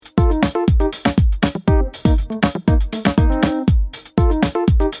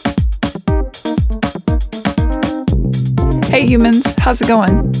how's it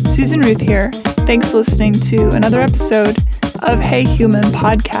going? Susan Ruth here. Thanks for listening to another episode of Hey Human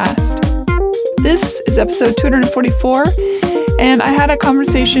Podcast. This is episode 244, and I had a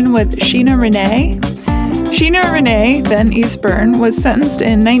conversation with Sheena Renee. Sheena Renee, then Eastburn, was sentenced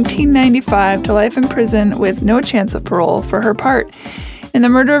in 1995 to life in prison with no chance of parole for her part in the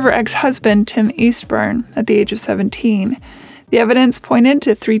murder of her ex-husband, Tim Eastburn, at the age of 17. The evidence pointed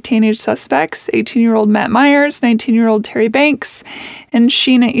to three teenage suspects, 18-year-old Matt Myers, 19-year-old Terry Banks, and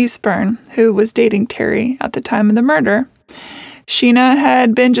Sheena Eastburn, who was dating Terry at the time of the murder. Sheena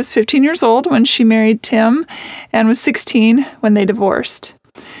had been just 15 years old when she married Tim and was 16 when they divorced.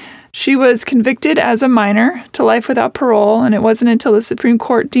 She was convicted as a minor to life without parole, and it wasn't until the Supreme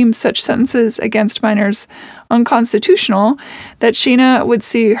Court deemed such sentences against minors unconstitutional that Sheena would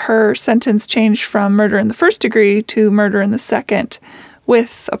see her sentence changed from murder in the first degree to murder in the second,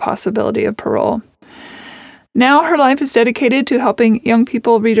 with a possibility of parole. Now her life is dedicated to helping young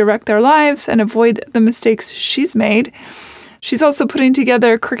people redirect their lives and avoid the mistakes she's made. She's also putting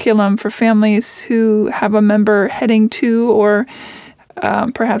together a curriculum for families who have a member heading to or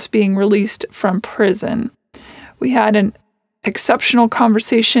perhaps being released from prison. We had an exceptional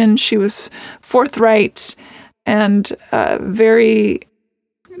conversation. She was forthright and very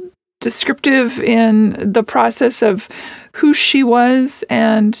descriptive in the process of who she was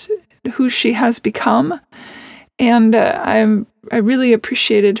and who she has become. And I really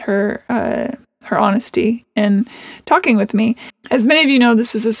appreciated her honesty in talking with me. As many of you know,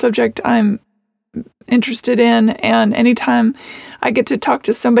 this is a subject I'm interested in, and anytime I get to talk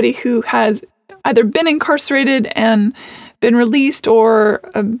to somebody who has either been incarcerated and been released or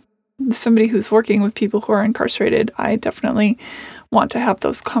somebody who's working with people who are incarcerated, I definitely want to have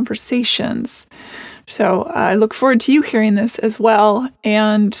those conversations. So I look forward to you hearing this as well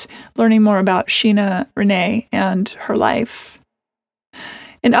and learning more about Sheena Renee and her life.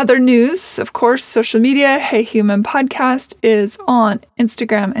 In other news, of course, social media, Hey Human Podcast is on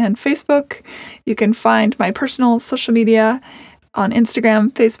Instagram and Facebook. You can find my personal social media on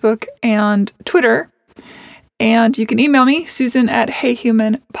Instagram, Facebook, and Twitter. And you can email me, Susan at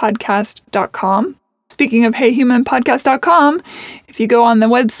heyhumanpodcast.com. Speaking of heyhumanpodcast.com, if you go on the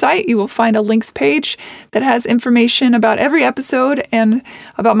website, you will find a links page that has information about every episode and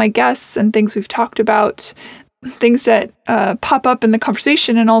about my guests and things we've talked about, things that pop up in the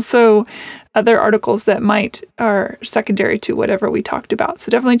conversation, and also other articles that are secondary to whatever we talked about. So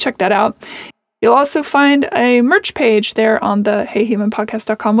definitely check that out. You'll also find a merch page there on the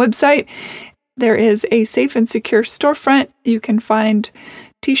heyhumanpodcast.com website. There is a safe and secure storefront. You can find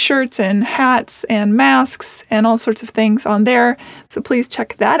t-shirts and hats and masks and all sorts of things on there. So please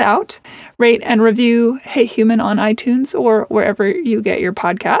check that out. Rate and review Hey Human on iTunes or wherever you get your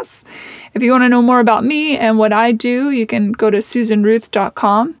podcasts. If you want to know more about me and what I do, you can go to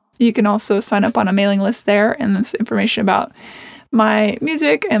susanruth.com. You can also sign up on a mailing list there, and there's information about my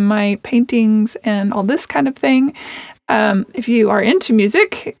music and my paintings and all this kind of thing. If you are into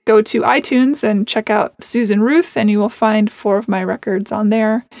music, go to iTunes and check out Susan Ruth, and you will find 4 of my records on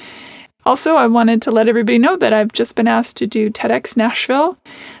there. Also, I wanted to let everybody know that I've just been asked to do TEDx Nashville,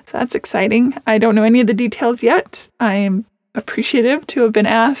 so that's exciting. I don't know any of the details yet. I am appreciative to have been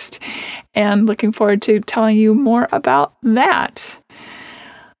asked and looking forward to telling you more about that.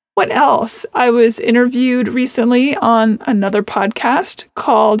 What else? I was interviewed recently on another podcast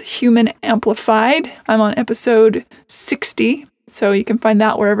called Human Amplified. I'm on episode 60, so you can find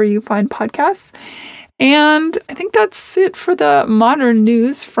that wherever you find podcasts. And I think that's it for the modern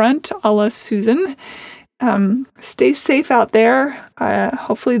news front, a la Susan. Stay safe out there.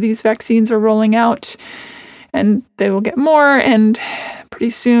 Hopefully these vaccines are rolling out and they will get more, and pretty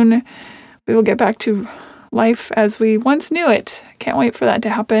soon we will get back to life as we once knew it. Can't wait for that to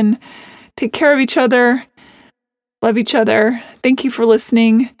happen. Take care of each other. Love each other. Thank you for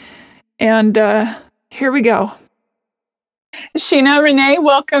listening. And here we go. Sheena Renee,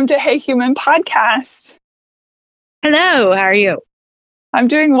 welcome to Hey Human Podcast. Hello, how are you? I'm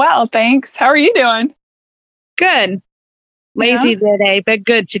doing well, thanks. How are you doing? Good. Lazy today, but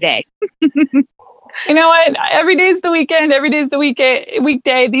good today. You know what? Every day is the weekend. Every day is the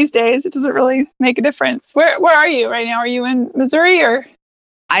weekday these days. It doesn't really make a difference. Where are you right now? Are you in Missouri or?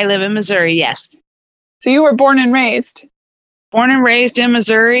 I live in Missouri, yes. So you were born and raised? Born and raised in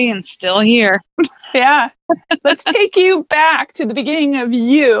Missouri and still here. Yeah. Let's take you back to the beginning of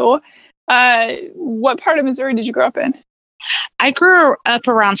you. What part of Missouri did you grow up in? I grew up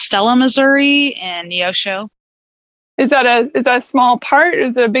around Stella, Missouri and Neosho. Is that a small part?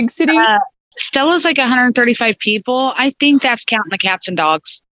 Is it a big city? Stella's like 135 people. I think that's counting the cats and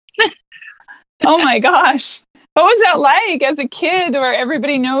dogs. Oh my gosh. What was that like as a kid where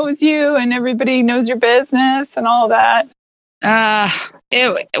everybody knows you and everybody knows your business and all that?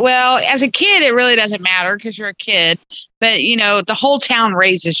 Well, as a kid, it really doesn't matter because you're a kid, but the whole town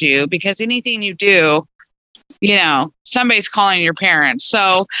raises you because anything you do, somebody's calling your parents.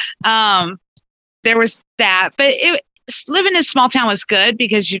 So, there was that, but living in a small town was good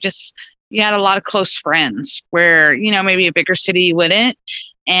because you had a lot of close friends where, maybe a bigger city you wouldn't.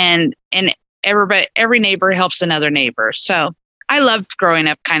 And every neighbor helps another neighbor. So I loved growing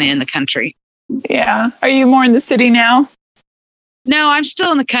up kind of in the country. Yeah. Are you more in the city now? No, I'm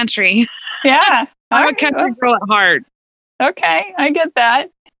still in the country. Yeah. I'm a country girl at heart. Okay. I get that.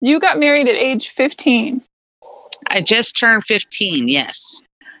 You got married at age 15. I just turned 15. Yes.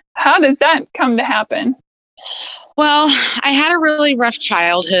 How does that come to happen? Well, I had a really rough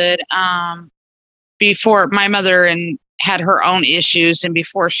childhood. Before my mother had her own issues, and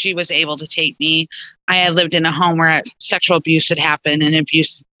before she was able to take me, I had lived in a home where sexual abuse had happened and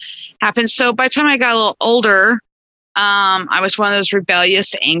abuse happened. So by the time I got a little older, I was one of those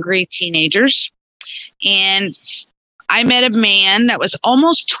rebellious, angry teenagers. And I met a man that was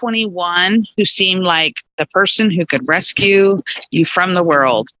almost 21 who seemed like the person who could rescue you from the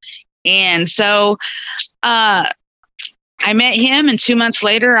world. And so I met him, and 2 months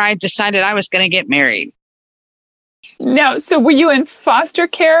later, I decided I was going to get married. No, so were you in foster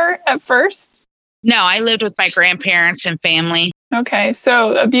care at first? No, I lived with my grandparents and family. Okay,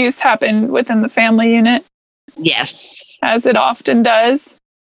 so abuse happened within the family unit? Yes. As it often does?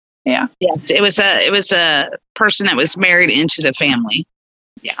 Yeah. Yes, it was a person that was married into the family.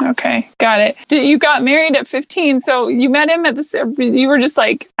 Yeah. Okay, got it. You got married at 15, so you met him you were just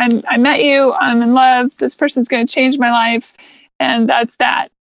like, I met you, I'm in love, this person's going to change my life, and that's that.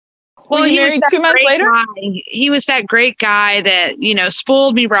 Well, he was 2 months later? He was that great guy that,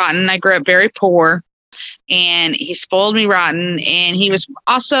 spoiled me rotten. I grew up very poor, and he spoiled me rotten, and he was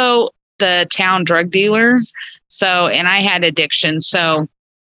also the town drug dealer. So, and I had addiction. So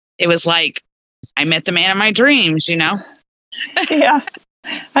it was like, I met the man of my dreams, Yeah,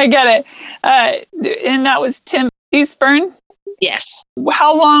 I get it. And that was Tim Eastburn? Yes.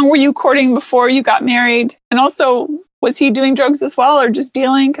 How long were you courting before you got married? And also, was he doing drugs as well or just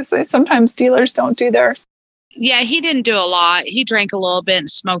dealing? Because sometimes dealers don't do their... Yeah, he didn't do a lot. He drank a little bit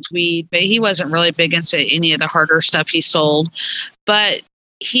and smoked weed, but he wasn't really big into any of the harder stuff he sold. But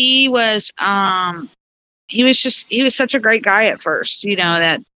he was such a great guy at first,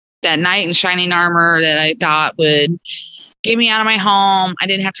 that knight in shining armor that I thought would get me out of my home. I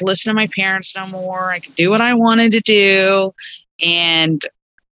didn't have to listen to my parents no more. I could do what I wanted to do. And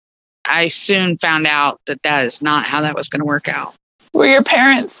I soon found out that is not how that was going to work out. Were your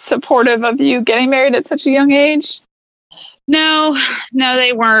parents supportive of you getting married at such a young age? No,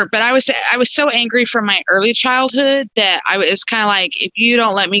 they weren't. But I was so angry from my early childhood that it was kind of like, if you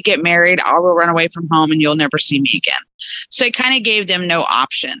don't let me get married, I'll go run away from home and you'll never see me again. So it kind of gave them no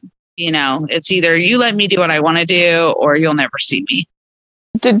option. It's either you let me do what I want to do or you'll never see me.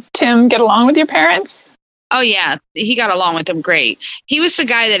 Did Tim get along with your parents? Oh, yeah. He got along with them great. He was the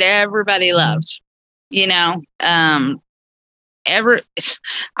guy that everybody loved.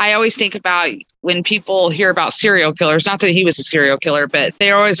 I always think about when people hear about serial killers, not that he was a serial killer, but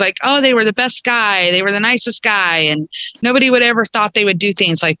they're always like, oh, they were the best guy. They were the nicest guy. And nobody would ever thought they would do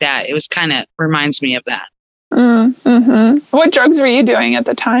things like that. It was kind of reminds me of that. Mm-hmm. What drugs were you doing at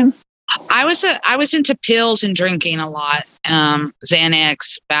the time? I was into pills and drinking a lot.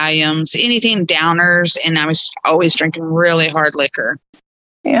 Xanax, Valiums, anything downers. And I was always drinking really hard liquor.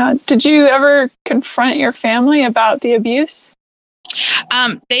 Yeah. Did you ever confront your family about the abuse?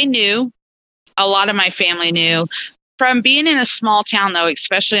 They knew. A lot of my family knew. From being in a small town, though,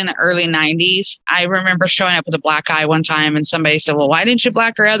 especially in the early 90s, I remember showing up with a black eye one time and somebody said, well, why didn't you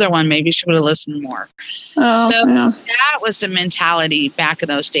black her other one? Maybe she would have listened more. That was the mentality back in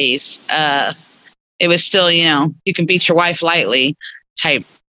those days. It was still, you can beat your wife lightly type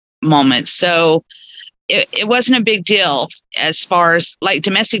moment. So it wasn't a big deal as far as like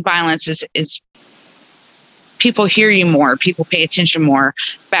domestic violence is people hear you more, people pay attention more.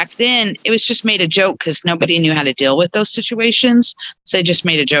 Back then, it was just made a joke because nobody knew how to deal with those situations. So they just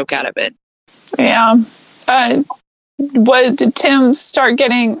made a joke out of it. Yeah. Did Tim start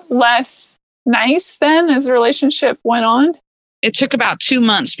getting less nice then as the relationship went on? It took about 2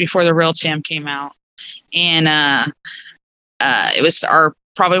 months before the real Tim came out. And it was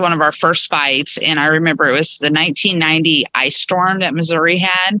probably one of our first fights. And I remember it was the 1990 ice storm that Missouri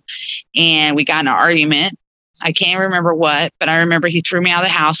had. And we got in an argument. I can't remember what, but I remember he threw me out of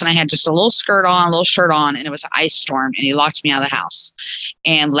the house and I had just a little skirt on, a little shirt on, and it was an ice storm, and he locked me out of the house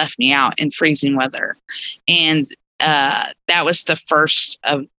and left me out in freezing weather. And that was the first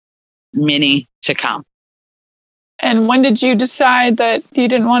of many to come. And when did you decide that you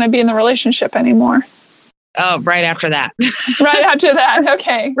didn't want to be in the relationship anymore? Oh, right after that. Right after that.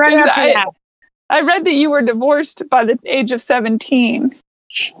 Okay. Right after that. I read that you were divorced by the age of 17.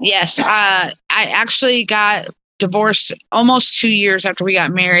 Yes. I actually got divorced almost 2 years after we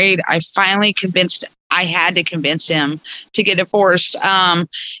got married. I had to convince him to get divorced. And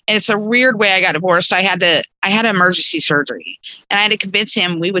it's a weird way I got divorced. I had emergency surgery, and I had to convince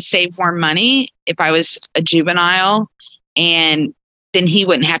him we would save more money if I was a juvenile, and then he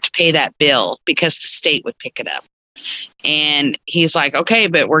wouldn't have to pay that bill because the state would pick it up. And he's like, okay,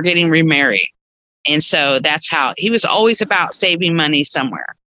 but we're getting remarried. And so that's how he was always about saving money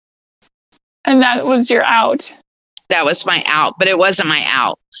somewhere. And that was your out. That was my out, but it wasn't my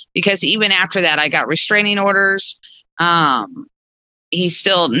out, because even after that, I got restraining orders. He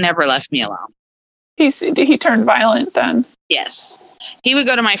still never left me alone. He turned violent then? Yes. He would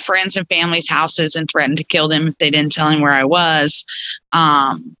go to my friends and family's houses and threaten to kill them if they didn't tell him where I was.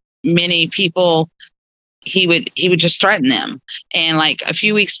 Many people, he would just threaten them. And like a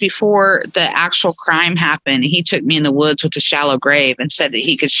few weeks before the actual crime happened, he took me in the woods with a shallow grave and said that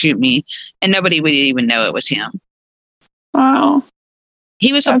he could shoot me and nobody would even know it was him. Wow.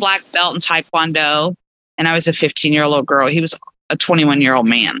 He was a black belt in Taekwondo, and I was a 15-year-old little girl. He was a 21-year-old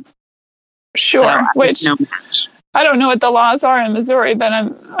man. Sure. So which no match. I don't know what the laws are in Missouri, but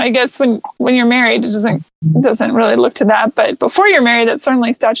I guess when you're married, it doesn't really look to that. But before you're married, that's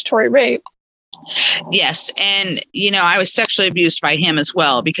certainly statutory rape. Yes. And, I was sexually abused by him as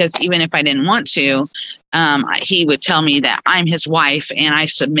well, because even if I didn't want to, he would tell me that I'm his wife and I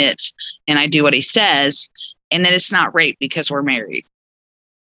submit and I do what he says, and that it's not rape because we're married.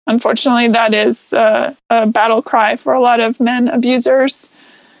 Unfortunately, that is a battle cry for a lot of men abusers.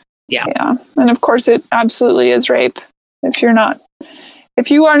 Yeah. And of course, it absolutely is rape if you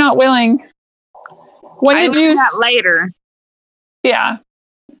are not willing. When did you that later? Yeah.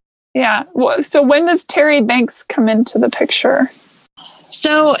 Yeah. So when does Terry Banks come into the picture?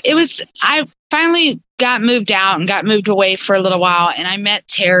 So I finally got moved out and got moved away for a little while. And I met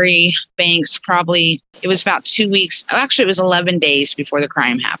Terry Banks it was about 2 weeks. Actually, it was 11 days before the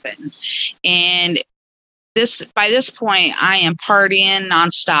crime happened. And by this point, I am partying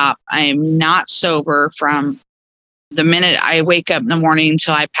nonstop. I am not sober from the minute I wake up in the morning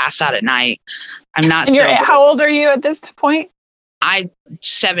until I pass out at night. I'm not sober. How old are you at this point? I'm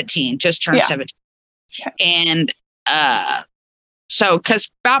 17, just turned 17. Okay. And so, because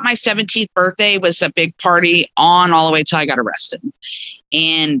about my 17th birthday was a big party on all the way till I got arrested.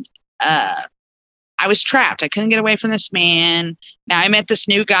 And I was trapped. I couldn't get away from this man. Now I met this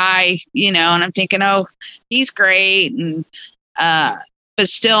new guy, and I'm thinking, oh, he's great. And but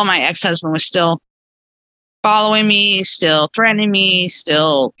still, my ex-husband was still following me, still threatening me,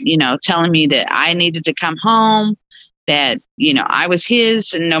 still, telling me that I needed to come home, that, I was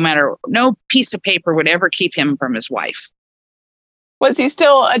his, and no piece of paper would ever keep him from his wife. Was he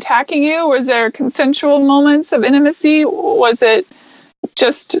still attacking you? Was there consensual moments of intimacy? Was he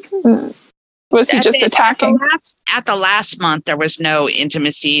just attacking? At the last month, there was no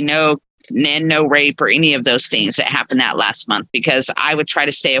intimacy, no rape or any of those things that happened that last month, because I would try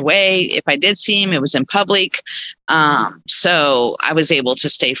to stay away. If I did see him, it was in public. So I was able to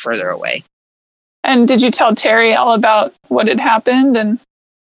stay further away. And did you tell Terry all about what had happened? And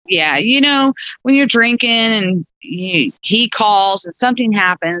yeah, when you're drinking and he calls and something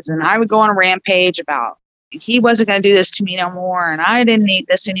happens, and I would go on a rampage about he wasn't going to do this to me no more, and I didn't need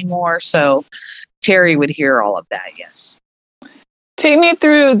this anymore. So Terry would hear all of that. Yes. Take me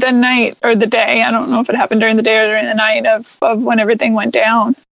through the night or the day. I don't know if it happened during the day or during the night of when everything went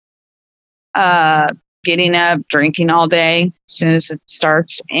down. Getting up, drinking all day as soon as it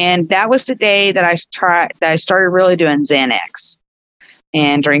starts. And that was the day that I started really doing Xanax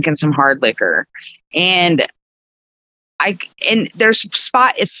and drinking some hard liquor. And there's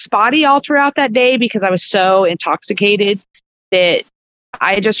it's spotty all throughout that day because I was so intoxicated that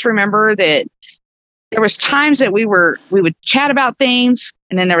I just remember that there was times that we would chat about things,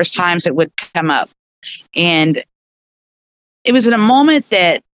 and then there was times that would come up. And it was in a moment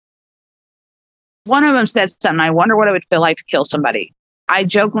that one of them said something, I wonder what it would feel like to kill somebody. I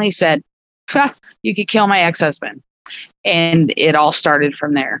jokingly said, you could kill my ex-husband. And it all started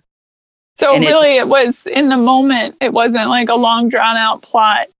from there. So really, it was in the moment. It wasn't like a long drawn out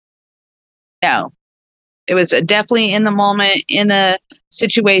plot. No, It was definitely in the moment, in a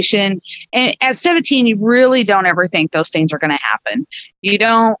situation. And at 17, you really don't ever think those things are going to happen. You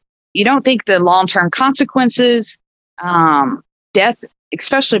don't think the long-term consequences, death,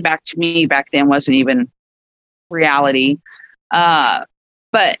 especially back then, wasn't even reality.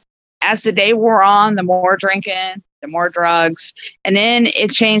 But as the day wore on, the more drinking, the more drugs, and then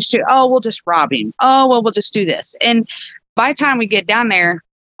it changed to, oh, we'll just rob him. Oh, well, we'll just do this. And by the time we get down there,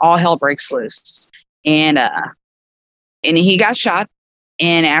 all hell breaks loose. And he got shot.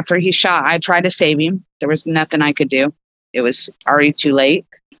 And after he shot, I tried to save him. There was nothing I could do. It was already too late.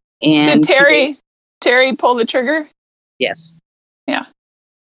 And did Terry pull the trigger? Yes. Yeah.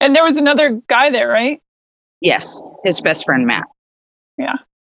 And there was another guy there, right? Yes. His best friend, Matt. Yeah.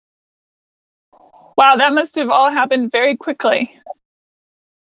 Wow, that must have all happened very quickly.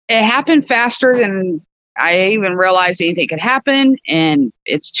 It happened faster than I even realized anything could happen, and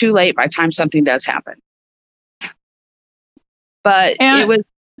it's too late by the time something does happen. But it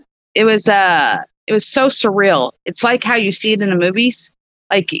was so surreal. It's like how you see it in the movies.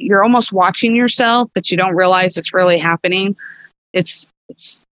 Like you're almost watching yourself, but you don't realize it's really happening. It's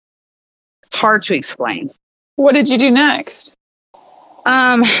hard to explain. What did you do next?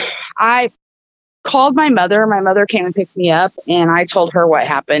 I called my mother. My mother came and picked me up, and I told her what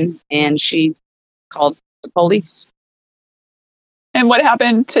happened, and she called the police. And what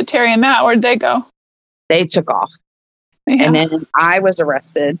happened to Terry and Matt? Where'd they go? They took off. Yeah. And then I was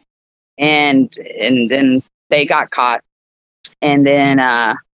arrested, and then they got caught. And then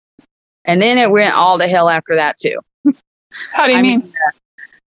it went all to hell after that too. How do you mean?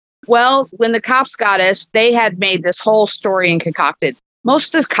 Well, when the cops got us, they had made this whole story and concocted.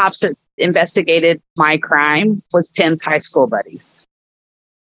 Most of the cops that investigated my crime was Tim's high school buddies.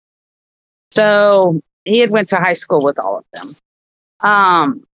 So he had went to high school with all of them.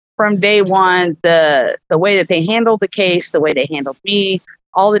 From day one, the way that they handled the case, the way they handled me,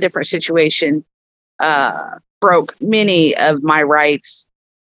 all the different situations broke many of my rights.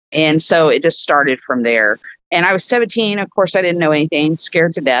 And so it just started from there. And I was 17. Of course, I didn't know anything,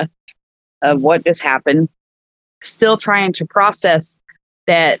 scared to death of what just happened. Still trying to process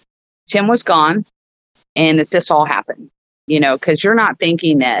that Tim was gone and that this all happened, because you're not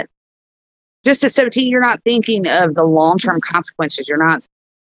thinking that just at 17, you're not thinking of the long-term consequences.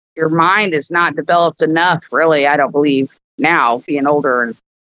 Your mind is not developed enough, really, I don't believe now, being older and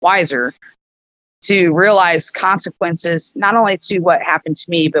wiser, to realize consequences, not only to what happened to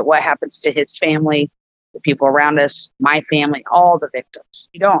me, but what happens to his family, the people around us, my family, all the victims.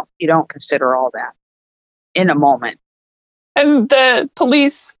 You don't consider all that in a moment. And the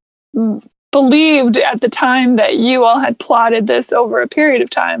police believed at the time that you all had plotted this over a period of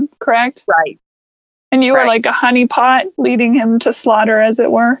time, correct? Right. And you were like a honeypot leading him to slaughter, as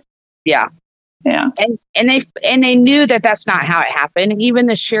it were? Yeah. Yeah. And they knew that that's not how it happened. Even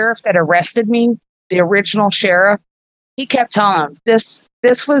the sheriff that arrested me, the original sheriff, he kept telling them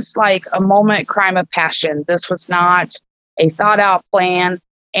this was like a moment crime of passion. This was not a thought out plan.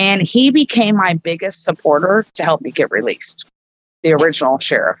 And he became my biggest supporter to help me get released. The original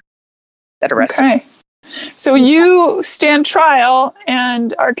sheriff that arrested me. So you stand trial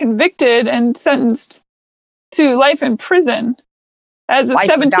and are convicted and sentenced to life in prison as a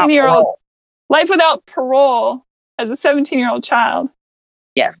 17-year-old. Life without parole as a 17-year-old child.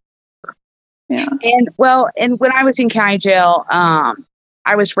 Yes. Yeah. And when I was in county jail,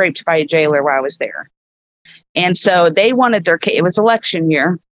 I was raped by a jailer while I was there. And so they wanted their case. It was election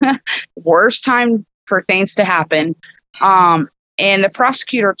year. Worst time for things to happen. And the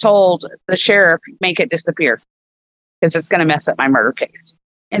prosecutor told the sheriff, make it disappear because it's going to mess up my murder case.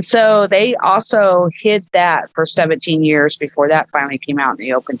 And so they also hid that for 17 years before that finally came out in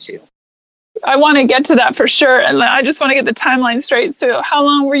the open too. I want to get to that for sure. And I just want to get the timeline straight. So how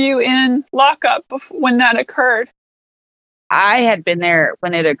long were you in lockup when that occurred? I had been there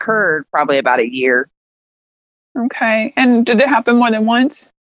when it occurred, probably about a year. Okay. And did it happen more than once?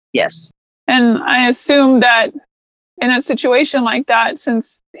 Yes. And I assume that in a situation like that,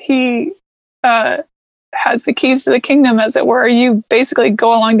 since he has the keys to the kingdom, as it were, you basically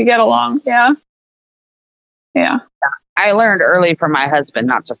go along to get along. Yeah. Yeah. I learned early from my husband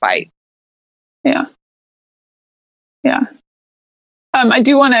not to fight. Yeah. Yeah. I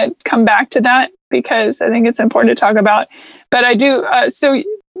do want to come back to that because I think it's important to talk about. But I do. So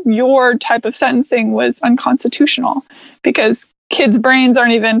your type of sentencing was unconstitutional because kids' brains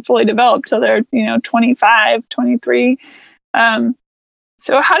aren't even fully developed till they're 25, 23.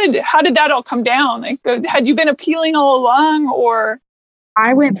 So how did that all come down? Like, had you been appealing all along, or?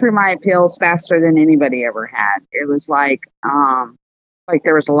 I went through my appeals faster than anybody ever had. It was like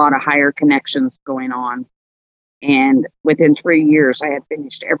there was a lot of higher connections going on. And within 3 years, I had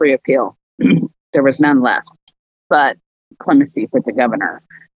finished every appeal. There was none left but clemency with the governor.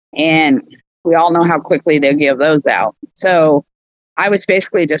 And we all know how quickly they'll give those out. So I was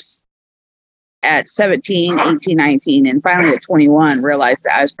basically just at 17, 18, 19, and finally at 21 realized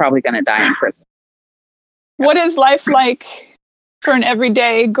that I was probably going to die in prison. What is life like for an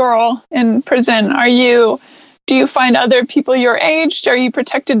everyday girl in prison? Do you find other people your age? Are you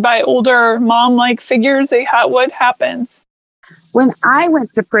protected by older mom-like figures? What happens? When I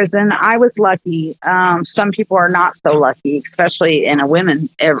went to prison, I was lucky. Some people are not so lucky, especially in a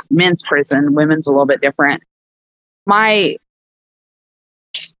men's prison. Women's a little bit different. I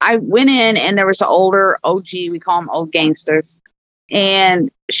went in and there was an older OG, we call them old gangsters, and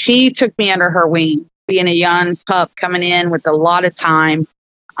she took me under her wing, being a young pup coming in with a lot of time.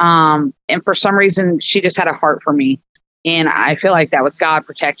 And for some reason, she just had a heart for me. And I feel like that was God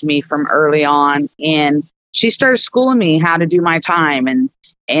protecting me from early on. And she started schooling me how to do my time.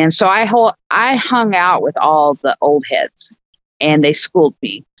 And so I hung out with all the old heads, and they schooled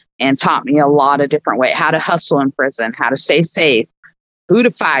me and taught me a lot of different ways, how to hustle in prison, how to stay safe, who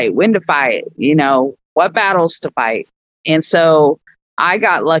to fight, when to fight, what battles to fight. And so I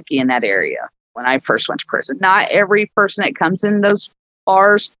got lucky in that area when I first went to prison. Not every person that comes in those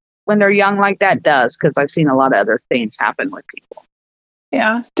bars when they're young like that does, because I've seen a lot of other things happen with people.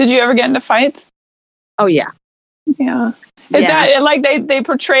 Yeah. Did you ever get into fights? Oh, yeah. Yeah. Is that like they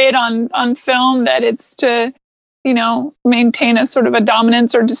portray it on film that it's to, maintain a sort of a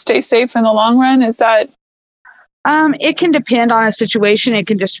dominance or to stay safe in the long run? Is that? It can depend on a situation. It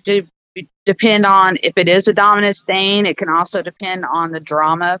can just depend on if it is a dominance thing. It can also depend on the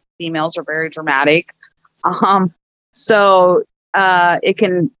drama. Females are very dramatic. So it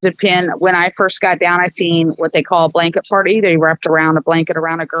can depend. When I first got down, I seen what they call a blanket party. They wrapped around a blanket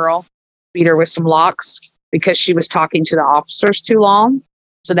around a girl, beat her with some locks because she was talking to the officers too long.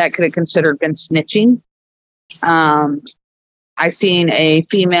 So that could have considered been snitching. I seen a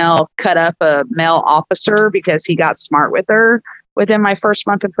female cut up a male officer because he got smart with her within my first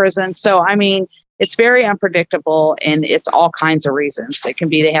month in prison. So, I mean, it's very unpredictable, and it's all kinds of reasons. It can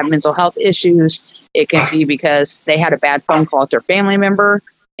be they have mental health issues. It can be because they had a bad phone call with their family member,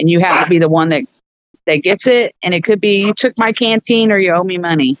 and you have to be the one that gets it. And it could be you took my canteen or you owe me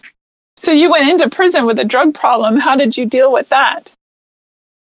money. So you went into prison with a drug problem. How did you deal with that?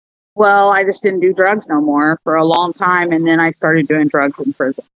 Well, I just didn't do drugs no more for a long time. And then I started doing drugs in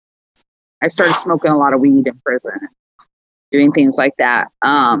prison. I started smoking a lot of weed in prison, doing things like that.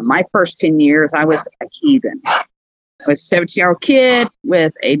 My first 10 years, I was a heathen. I was a 17-year-old kid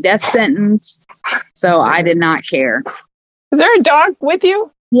with a death sentence. So I did not care. Is there a dog with you?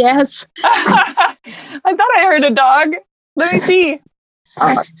 Yes. I thought I heard a dog. Let me see.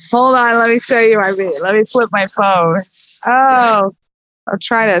 Hold on. Let me show you my video. Let me flip my phone. Oh, I'll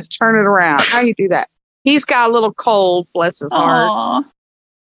try to turn it around. How do you do that? He's got a little cold, bless his heart.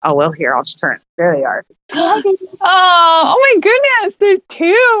 Oh, well, here, I'll just turn it. There they are. Oh my goodness. There's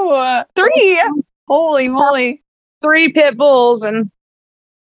 2, 3. Holy moly. 3 pit bulls. And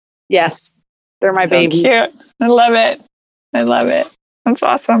yes, they're my baby. Cute. I love it. That's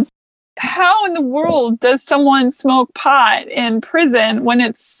awesome. How in the world does someone smoke pot in prison when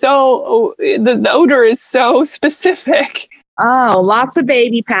it's so, the odor is so specific? Oh, lots of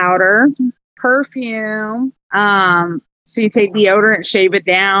baby powder, perfume. So you take deodorant, shave it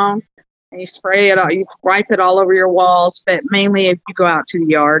down, and you spray it all. You wipe it all over your walls, but mainly if you go out to the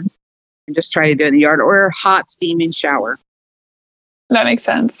yard and just try to do it in the yard, or a hot steaming shower. That makes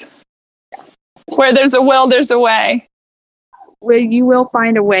sense. Where there's a will, there's a way. Well, you will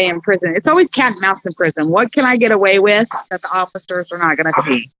find a way in prison. It's always cat and mouse in prison. What can I get away with that the officers are not going to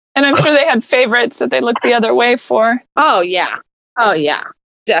see? And I'm sure they had favorites that they looked the other way for. Oh, yeah.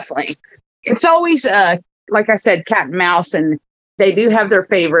 Definitely. It's always, like I said, cat and mouse, and they do have their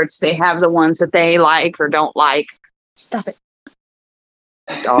favorites. They have the ones that they like or don't like. Stop it.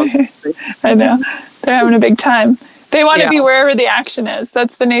 Dogs. I know. They're having a big time. They want to be wherever the action is.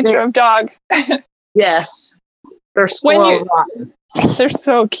 That's the nature of dog. Yes. They're spoiled. They're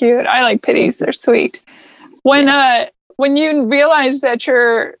so cute. I like pitties. They're sweet. When you realized that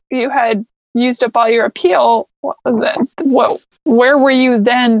you had used up all your appeal, where were you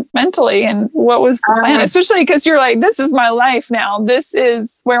then mentally, and what was the plan? Especially because you're like, this is my life now. This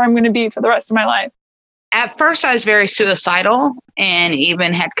is where I'm going to be for the rest of my life. At first, I was very suicidal, and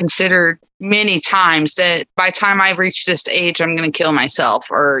even had considered many times that by the time I reach this age, I'm going to kill myself,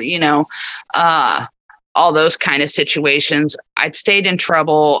 or all those kind of situations. I'd stayed in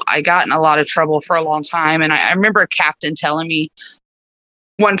trouble. I got in a lot of trouble for a long time. And I remember a captain telling me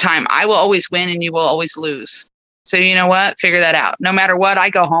one time, I will always win and you will always lose. So you know what? Figure that out. No matter what, I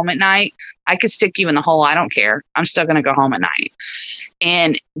go home at night. I could stick you in the hole. I don't care. I'm still going to go home at night.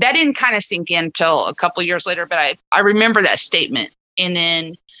 And that didn't kind of sink in until a couple of years later, but I remember that statement. And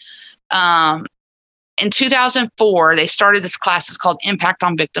then in 2004, they started this class. It's called Impact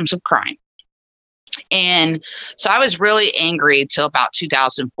on Victims of Crime. And so I was really angry till about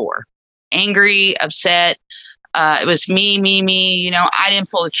 2004. Angry, upset. It was me. You know, I didn't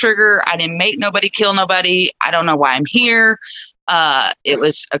pull the trigger. I didn't make nobody kill nobody. I don't know why I'm here. It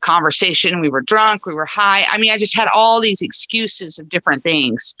was a conversation. We were drunk. We were high. I mean, I just had all these excuses of different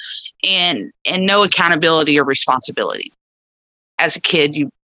things and no accountability or responsibility. As a kid,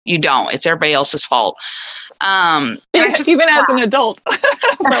 you don't. It's everybody else's fault. Even as an adult,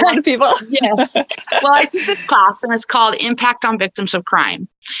 for a lot of people. Yes. Well, I took this class and it's called Impact on Victims of Crime.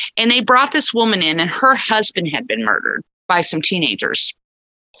 And they brought this woman in and her husband had been murdered by some teenagers.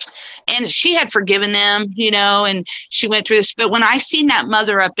 And she had forgiven them, you know, and she went through this. But when I seen that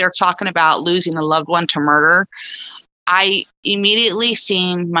mother up there talking about losing a loved one to murder, I immediately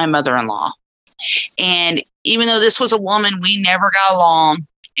seen my mother-in-law. And even though this was a woman, we never got along.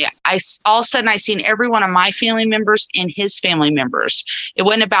 All of a sudden I seen every one of my family members and his family members. It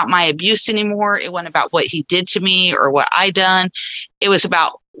wasn't about my abuse anymore. It wasn't about what he did to me or what I done. It was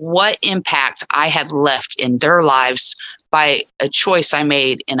about what impact I had left in their lives by a choice I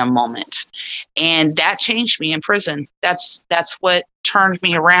made in a moment. And that changed me in prison. That's what turned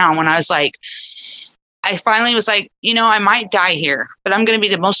me around when I was like, I finally was like, you know, I might die here, but I'm going to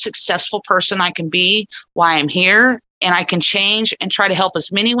be the most successful person I can be while I'm here. And I can change and try to help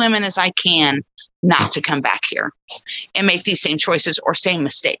as many women as I can not to come back here and make these same choices or same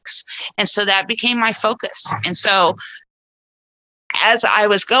mistakes. And so that became my focus. And so as I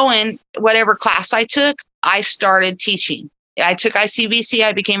was going, whatever class I took, I started teaching. I took ICVC,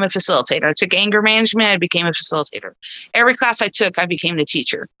 I became a facilitator. I took anger management, I became a facilitator. Every class I took, I became the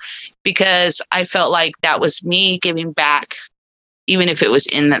teacher because I felt like that was me giving back, even if it was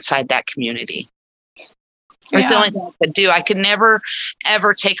inside that community. It was the only thing I could do. I could never,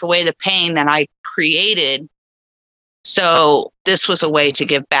 ever take away the pain that I created. So this was a way to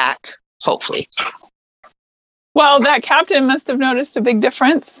give back, hopefully. Well, that captain must have noticed a big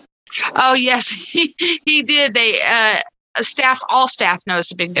difference. Oh, yes, he did. All staff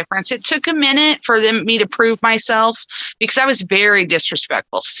noticed a big difference. It took a minute for me to prove myself because I was very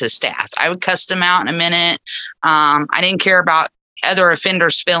disrespectful to staff. I would cuss them out in a minute. I didn't care about other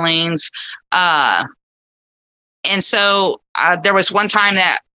offenders' feelings. And so there was one time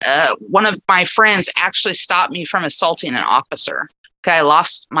that one of my friends actually stopped me from assaulting an officer. I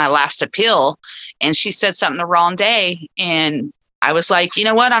lost my last appeal and she said something the wrong day. And I was like, you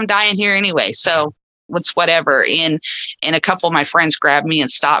know what? I'm dying here anyway. So what's whatever. And a couple of my friends grabbed me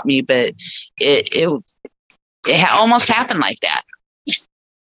and stopped me, but it almost happened like that.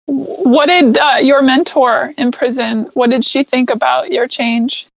 What did your mentor in prison, what did she think about your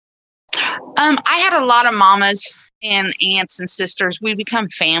change? I had a lot of mamas and aunts and sisters. We become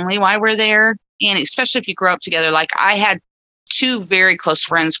family while we're there. And especially if you grow up together, like I had two very close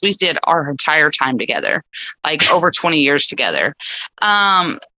friends. We did our entire time together, like over 20 years together.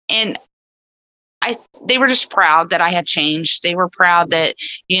 And they were just proud that I had changed. They were proud that,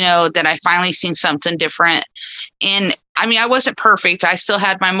 you know, that I finally seen something different. And I mean, I wasn't perfect. I still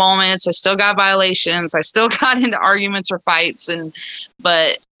had my moments. I still got violations. I still got into arguments or fights,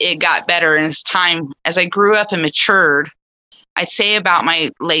 but it got better. And as I grew up and matured, I'd say about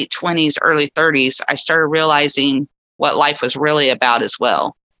my late 20s, early 30s, I started realizing what life was really about as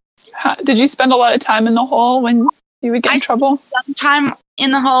well. Did you spend a lot of time in the hole when you would get in trouble? Some time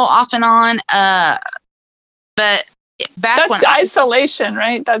in the hole off and on. But that's isolation,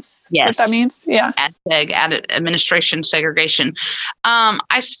 right? That's what that means. Yeah. At administration segregation.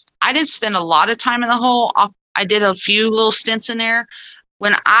 I didn't spend a lot of time in the hole. I did a few little stints in there.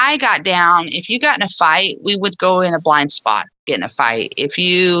 When I got down, if you got in a fight, we would go in a blind spot, get in a fight.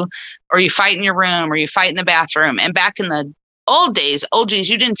 You fight in your room or you fight in the bathroom. And back in the old days,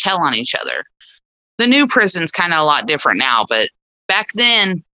 you didn't tell on each other. The new prison's kind of a lot different now, but back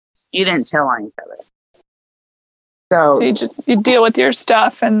then you didn't tell on each other. So you deal with your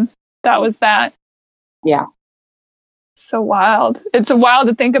stuff, and that was that. Yeah. So wild. It's wild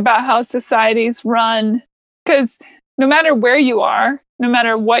to think about how societies run, because no matter where you are, no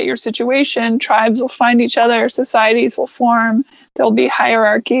matter what your situation, tribes will find each other, societies will form, there'll be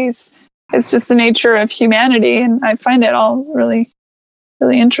hierarchies. It's just the nature of humanity, and I find it all really,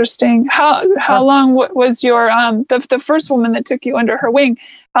 really interesting. How long was your the first woman that took you under her wing?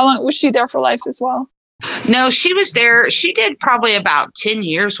 How long was she there for life as well? No, she was there. She did probably about 10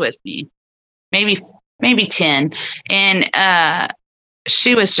 years with me, maybe maybe 10. And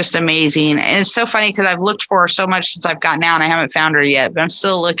she was just amazing. And it's so funny because I've looked for her so much since I've gotten out and I haven't found her yet, but I'm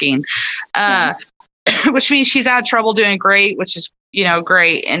still looking. Which means she's out of trouble doing great, which is,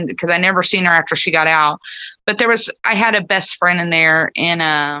 great. And because I never seen her after she got out. But I had a best friend in there,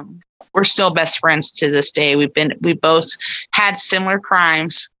 and we're still best friends to this day. We both had similar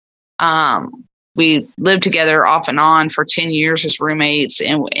crimes. We lived together off and on for 10 years as roommates,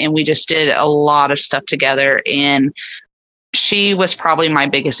 and we just did a lot of stuff together. And she was probably my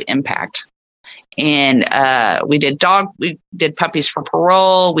biggest impact. And we did puppies for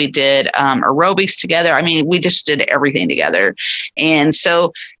parole. We did aerobics together. I mean, we just did everything together. And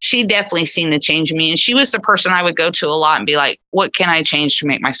so she definitely seen the change in me. And she was the person I would go to a lot and be like, what can I change to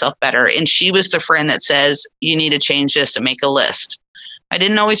make myself better? And she was the friend that says, you need to change this and make a list. I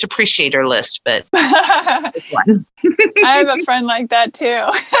didn't always appreciate her list, but I have a friend like that too.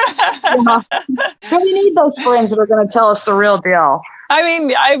 Well, we need those friends that are going to tell us the real deal. I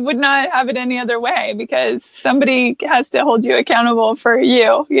mean, I would not have it any other way because somebody has to hold you accountable for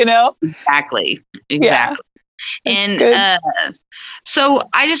you, Exactly. Yeah, and so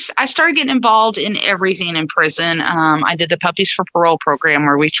I started getting involved in everything in prison. I did the Puppies for Parole program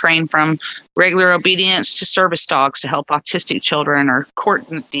where we train from regular obedience to service dogs to help autistic children or court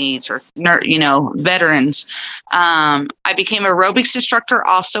needs or, veterans. I became an aerobics instructor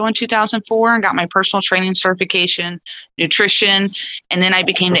also in 2004 and got my personal training certification, nutrition, and then I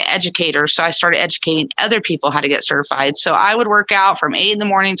became an educator. So I started educating other people how to get certified. So I would work out from 8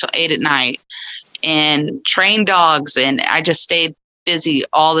 a.m. till 8 p.m. and train dogs, and I just stayed busy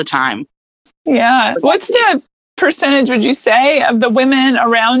all the time. Yeah. What's the percentage, would you say, of the women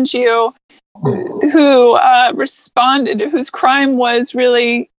around you who responded, whose crime was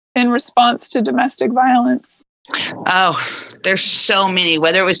really in response to domestic violence? Oh, there's so many,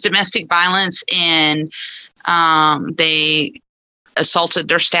 whether it was domestic violence and they assaulted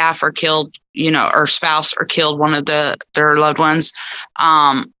their staff or killed, or spouse or killed one of their loved ones.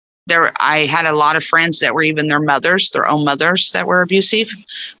 I had a lot of friends that were even their own mothers that were abusive.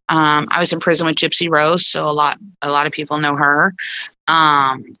 I was in prison with Gypsy Rose, so a lot of people know her.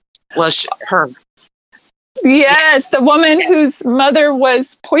 Was her. Yes, the woman whose mother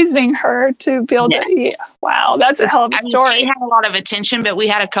was poisoning her to be able to eat. Wow, that's a hell of a story. She had a lot of attention, but we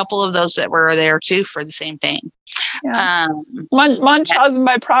had a couple of those that were there too for the same thing. Yeah. Munchausen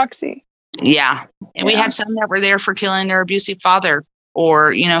by proxy. Yeah. And we had some that were there for killing their abusive father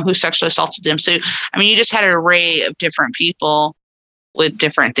or, who sexually assaulted them. So, I mean, you just had an array of different people with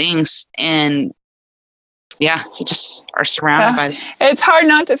different things. And yeah, you just are surrounded by them. It's hard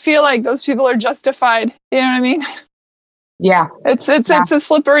not to feel like those people are justified. You know what I mean? Yeah. It's a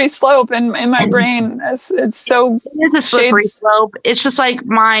slippery slope in my brain. It's so. It is a slippery slope. It's just like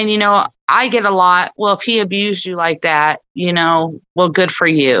mine, I get a lot. Well, if he abused you like that, well, good for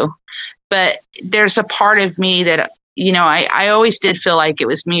you. But there's a part of me that, I always did feel like it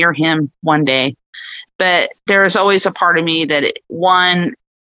was me or him one day. But there is always a part of me that one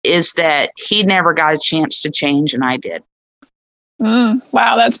is that he never got a chance to change and I did.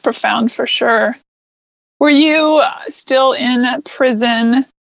 Wow, that's profound for sure. Were you still in prison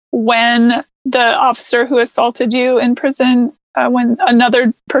when the officer who assaulted you in prison, when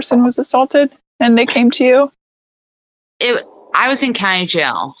another person was assaulted and they came to you? I was in county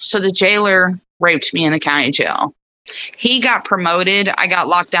jail. So the jailer raped me in the county jail. He got promoted. I got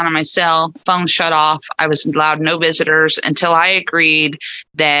locked down in my cell, phone shut off. I was allowed no visitors until I agreed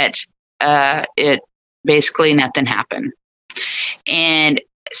that it basically nothing happened. And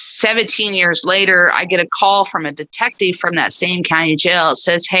 17 years later, I get a call from a detective from that same county jail. It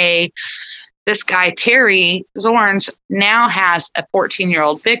says, hey, this guy, Terry Zorns, now has a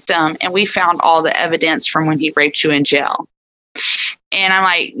 14-year-old victim, and we found all the evidence from when he raped you in jail. And I'm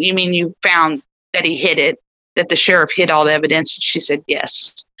like, you mean you found that he hid it, that the sheriff hid all the evidence? She said,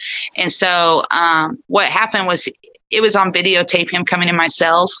 yes. And so what happened was it was on videotape, him coming in my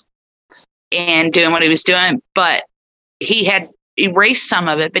cells and doing what he was doing, but he had erased some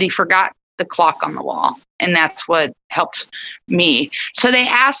of it, but he forgot the clock on the wall. And that's what helped me. So they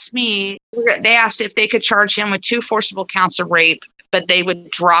asked if they could charge him with 2 forcible counts of rape, but they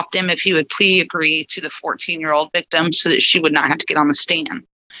would drop them if he would plea agree to the 14-year-old victim so that she would not have to get on the stand.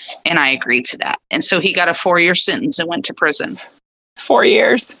 And I agreed to that. And so he got a 4-year sentence and went to prison. 4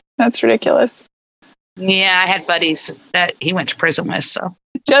 years. That's ridiculous. Yeah, I had buddies that he went to prison with. So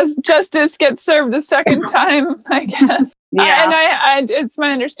justice gets served a second time, I guess. Yeah. And it's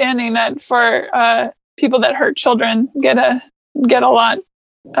my understanding that for people that hurt children get a lot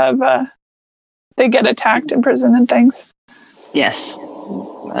of they get attacked in prison and things. Yes.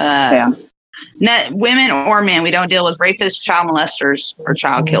 Women or men. We don't deal with rapists, child molesters, or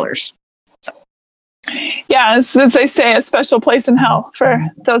child killers. Yeah, as they say, a special place in hell for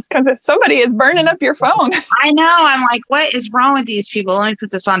those kinds of. Somebody is burning up your phone. I know. I'm like, what is wrong with these people? Let me put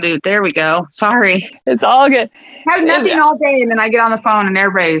this on, dude. There we go. Sorry. It's all good. I have nothing all day, and then I get on the phone, and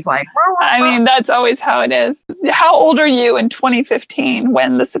everybody's like, I mean, that's always how it is. How old are you in 2015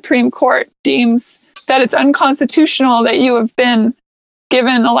 when the Supreme Court deems that it's unconstitutional that you have been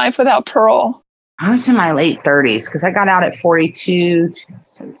given a life without parole? I was in my late 30s because I got out at 42,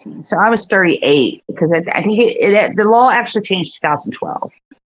 17. So I was 38 because I think the law actually changed 2012.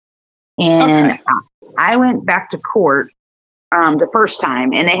 And okay. I went back to court the first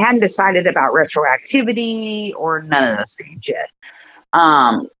time, and they hadn't decided about retroactivity or none of those things yet.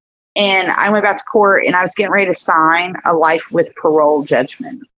 And I went back to court, and I was getting ready to sign a life with parole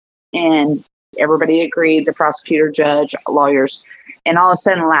judgment. And everybody agreed, the prosecutor, judge, lawyers. And all of a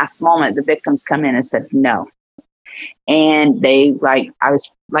sudden, last moment, the victims come in and said no. And I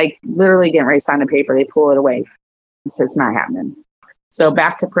was literally getting ready to sign the paper. They pull it away. It says, not happening. So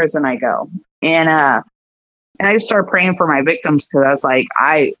back to prison I go. And I just started praying for my victims because I was like,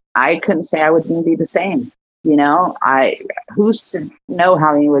 I couldn't say I wouldn't be the same. You know, who's to know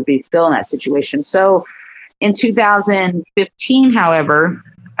how he would be feeling that situation. So in 2015, however,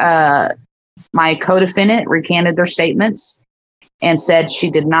 my co-defendant recanted their statements and said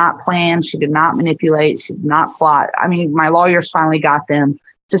she did not plan, she did not manipulate, she did not plot. I mean, my lawyers finally got them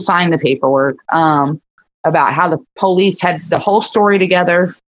to sign the paperwork about how the police had the whole story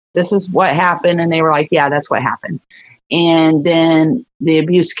together. This is what happened. And they were like, yeah, that's what happened. And then the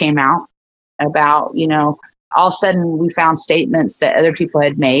abuse came out about, all of a sudden we found statements that other people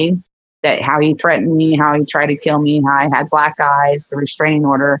had made, that how he threatened me, how he tried to kill me, how I had black eyes, the restraining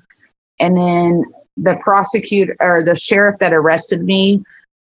order. And then the prosecutor or the sheriff that arrested me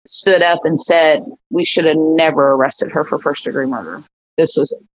stood up and said, we should have never arrested her for first-degree murder. This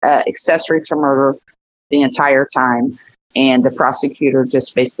was accessory to murder the entire time. And the prosecutor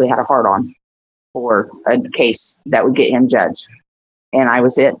just basically had a hard-on for a case that would get him judged. And I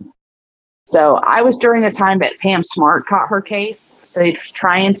was it. So I was during the time that Pam Smart caught her case. So they were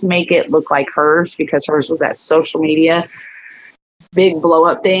trying to make it look like hers because hers was that social media big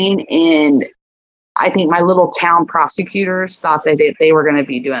blow-up thing. And I think my little town prosecutors thought that they were going to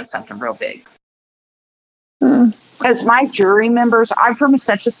be doing something real big. As my jury members, I'm from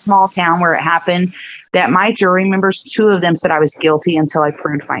such a small town where it happened that my jury members, 2 of them said I was guilty until I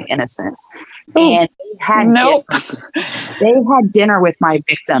proved my innocence. And they had dinner with my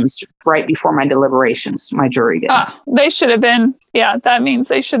victims right before my deliberations, my jury did. They should have been. Yeah, that means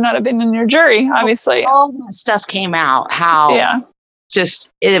they should not have been in your jury, obviously. All that stuff came out, how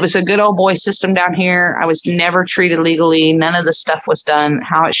it was a good old boy system down here. I was never treated legally. None of the stuff was done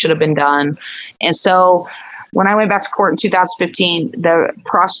how it should have been done. And so when I went back to court in 2015, the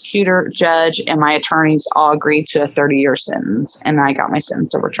prosecutor, judge, and my attorneys all agreed to a 30-year sentence, and I got my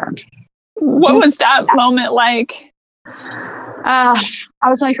sentence overturned. What was that moment like? I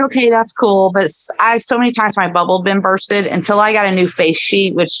was like, okay, that's cool. But so many times my bubble had been bursted until I got a new face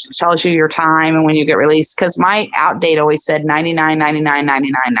sheet, which tells you your time and when you get released. Because my out date always said 99, 99,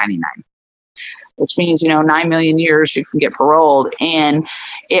 99, 99. Which means, 9 million years you can get paroled. And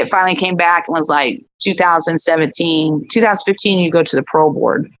it finally came back and was like 2015, you go to the parole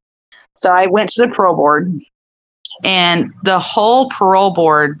board. So I went to the parole board, and the whole parole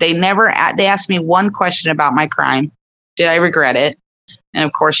board, they asked me one question about my crime. Did I regret it? And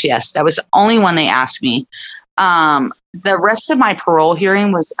of course, yes, that was the only one they asked me. The rest of my parole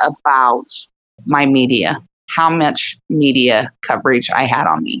hearing was about my media, how much media coverage I had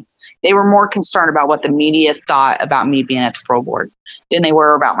on me. They were more concerned about what the media thought about me being at the parole board than they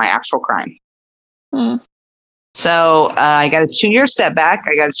were about my actual crime. So I got a 2-year setback.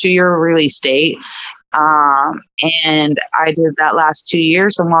 I got a 2-year release date. And I did that last 2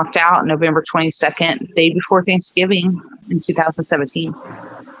 years and walked out November 22nd, day before Thanksgiving in 2017.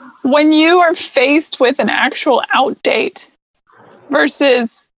 When you are faced with an actual out date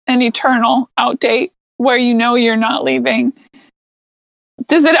versus an eternal out date where you're not leaving,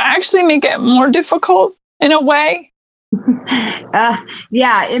 does it actually make it more difficult in a way?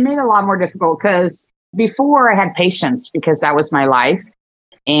 Yeah, it made it a lot more difficult because before I had patience because that was my life.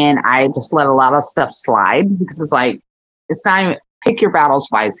 And I just let a lot of stuff slide because it's like, it's not even, pick your battles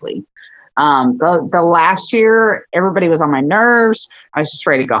wisely. The last year, everybody was on my nerves. I was just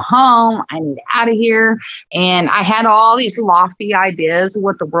ready to go home. I need out of here. And I had all these lofty ideas of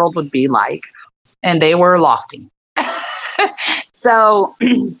what the world would be like. And they were lofty. So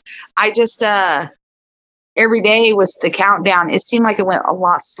I just, every day was the countdown. It seemed like it went a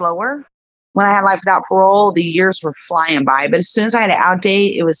lot slower when I had life without parole, the years were flying by. But as soon as I had an out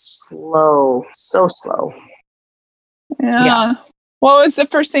date, it was slow, so slow. Yeah. What was the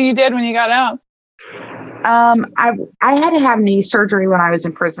first thing you did when you got out? I had to have knee surgery when I was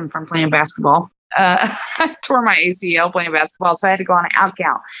in prison from playing basketball. I tore my ACL playing basketball, so I had to go on an out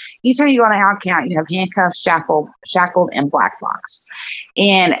count. Each time you go on an out count, you have handcuffed, shackled, and black boxed.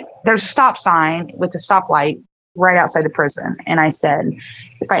 And there's a stop sign with the stoplight right outside the prison. And I said,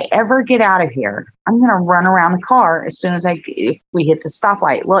 if I ever get out of here, I'm going to run around the car as soon as we hit the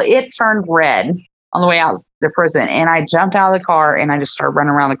stoplight. Well, it turned red on the way out of the prison, and I jumped out of the car and I just started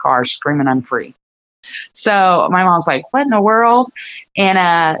running around the car screaming, I'm free. So my mom's like, what in the world?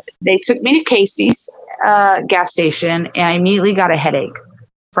 And they took me to Casey's gas station, and I immediately got a headache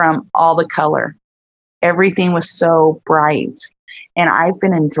from all the color. Everything was so bright. And I've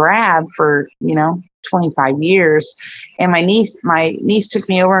been in drab for, 25 years. And my niece took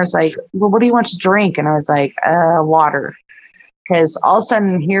me over and was like, well, what do you want to drink? And I was like, water. Because all of a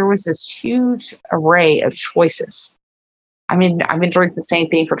sudden here was this huge array of choices. I mean, I've been drinking the same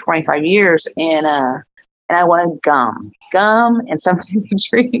thing for 25 years, and I wanted gum and something to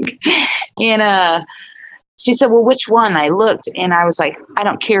drink. And she said, well, which one? I looked, and I was like, I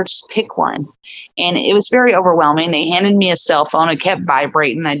don't care, just pick one. And it was very overwhelming. They handed me a cell phone. It kept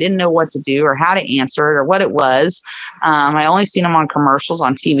vibrating. I didn't know what to do or how to answer it or what it was. I only seen them on commercials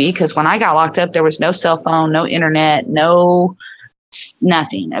on TV, because when I got locked up, there was no cell phone, no internet, nothing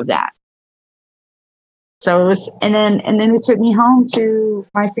of that. So it was, and then it took me home to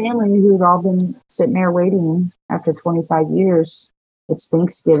my family, who had all been sitting there waiting after 25 years. It's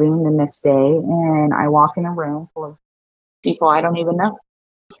Thanksgiving the next day, and I walk in a room full of people I don't even know.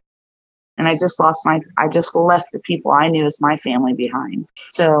 And I just left the people I knew as my family behind.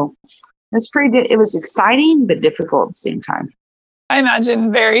 So it's it was exciting, but difficult at the same time. I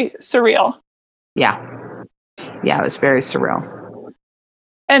imagine very surreal. Yeah. Yeah, it was very surreal.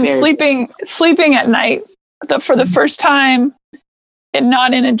 And sleeping at night for the first time, and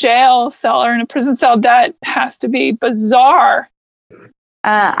not in a jail cell or in a prison cell, that has to be bizarre.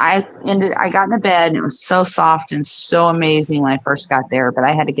 I got in the bed, and it was so soft and so amazing when I first got there, but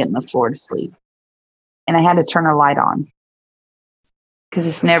I had to get on the floor to sleep, and I had to turn a light on, because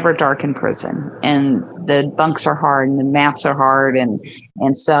it's never dark in prison, and the bunks are hard and the maps are hard.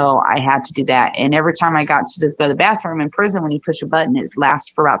 And so I had to do that. And every time I got to go to the bathroom in prison, when you push a button, it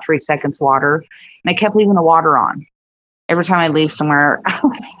lasts for about 3 seconds, water. And I kept leaving the water on. Every time I leave somewhere, I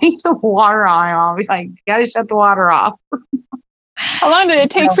would leave the water on. And I'll be like, you got to shut the water off. How long did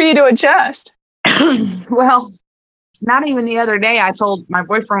it take for you to adjust? Well, not even the other day. I told my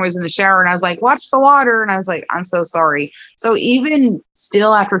boyfriend was in the shower, and I was like, watch the water. And I was like, I'm so sorry. So even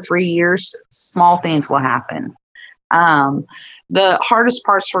still after 3 years, small things will happen. The hardest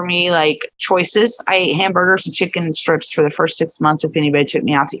parts for me, like choices. I ate hamburgers and chicken strips for the first 6 months if anybody took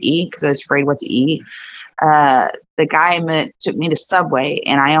me out to eat, because I was afraid what to eat. The guy took me to Subway,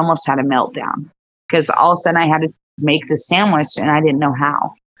 and I almost had a meltdown, because all of a sudden I had to make the sandwich and I didn't know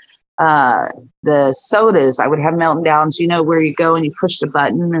how. The sodas, I would have meltdowns, where you go and you push the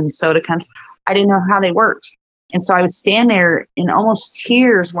button and soda comes. I didn't know how they worked. And so I would stand there in almost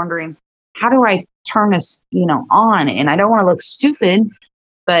tears wondering, how do I turn this, on? And I don't want to look stupid,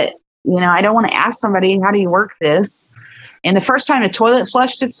 but, I don't want to ask somebody, how do you work this? And the first time the toilet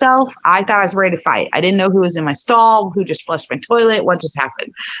flushed itself, I thought I was ready to fight. I didn't know who was in my stall, who just flushed my toilet, what just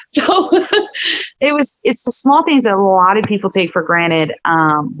happened. So it's the small things that a lot of people take for granted.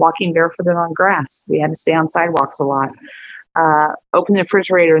 Walking barefooted on grass. We had to stay on sidewalks a lot. Open the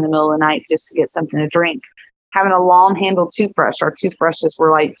refrigerator in the middle of the night just to get something to drink. Having a long handled toothbrush. Our toothbrushes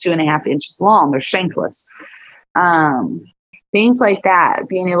were like 2.5 inches long. They're shankless. Things like that.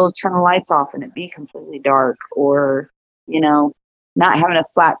 Being able to turn the lights off and it be completely dark, or not having a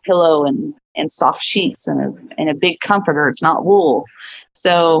flat pillow and soft sheets and a big comforter. It's not wool.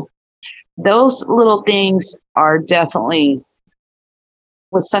 So those little things are definitely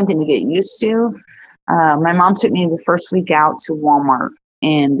was something to get used to. My mom took me the first week out to Walmart,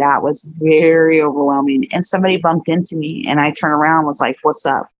 and that was very overwhelming. And somebody bumped into me, and I turned around and was like, what's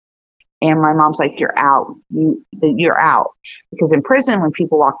up? And my mom's like, you're out. You're out. Because in prison, when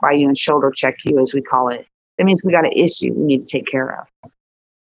people walk by you and shoulder check you, as we call it, that means we got an issue we need to take care of.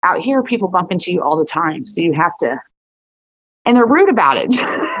 Out here, people bump into you all the time. So you have to, and they're rude about it.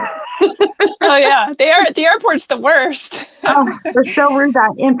 Oh yeah. The airport's the worst. Oh, they're so rude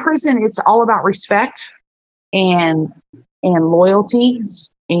about it. In prison, it's all about respect and loyalty.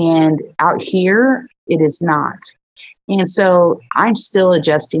 And out here, it is not. And so I'm still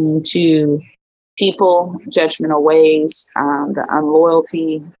adjusting to people, judgmental ways, the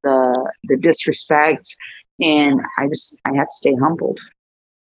unloyalty, the disrespect, and I had to stay humbled.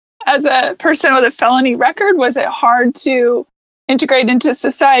 As a person with a felony record, was it hard to integrate into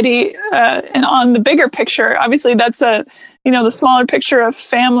society and on the bigger picture? Obviously, that's the smaller picture of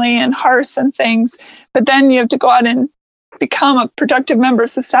family and hearth and things. But then you have to go out and become a productive member of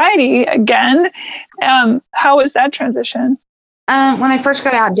society again. How was that transition? When I first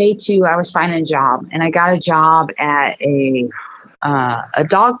got out, day 2, I was finding a job, and I got a job at a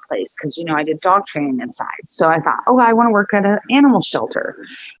dog place because, I did dog training inside. So I thought, I want to work at an animal shelter.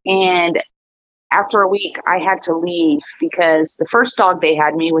 And after a week, I had to leave because the first dog they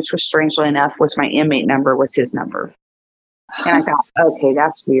had me, which was strangely enough, was my inmate number, was his number. And I thought, okay,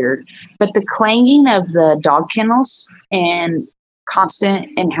 that's weird. But the clanging of the dog kennels and constant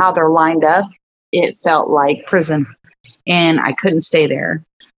and how they're lined up, it felt like prison. And I couldn't stay there.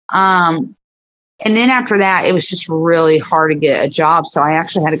 And then after that, it was just really hard to get a job. So I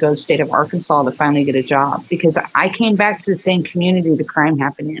actually had to go to the state of Arkansas to finally get a job because I came back to the same community the crime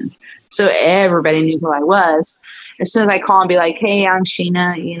happened in. So everybody knew who I was. As soon as I call and be like, hey, I'm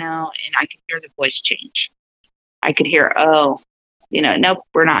Sheena, and I could hear the voice change. I could hear, nope,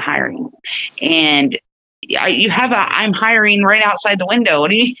 we're not hiring. And I'm hiring right outside the window.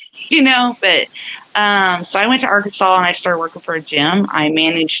 What do you, but, so I went to Arkansas and I started working for a gym. I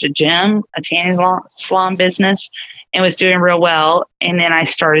managed a gym, a tanning salon business, and was doing real well. And then I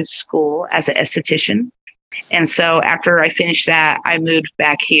started school as an esthetician. And so after I finished that, I moved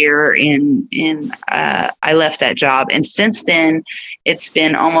back here and I left that job. And since then, it's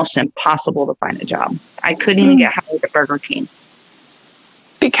been almost impossible to find a job. I couldn't even get hired at Burger King.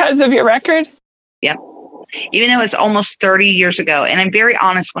 Because of your record? Yep. Even though it's almost 30 years ago. And I'm very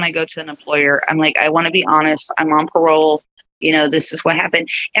honest when I go to an employer. I'm like, I want to be honest. I'm on parole. This is what happened.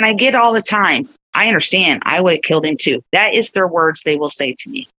 And I get all the time. I understand. I would have killed him too. That is their words they will say to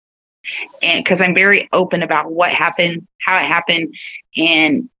me. And because I'm very open about what happened, how it happened.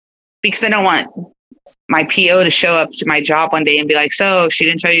 And because I don't want my PO to show up to my job one day and be like, so she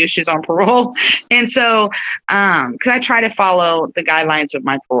didn't tell you she's on parole. And so, because I try to follow the guidelines of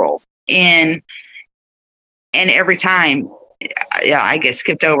my parole. And every time, I get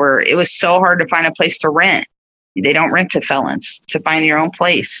skipped over. It was so hard to find a place to rent. They don't rent to felons. To find your own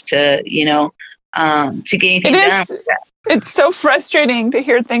place, to get anything done. It's so frustrating to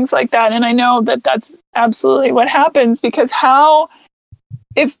hear things like that. And I know that that's absolutely what happens because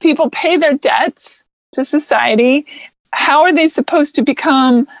if people pay their debts to society, how are they supposed to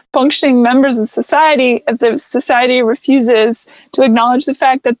become functioning members of society if the society refuses to acknowledge the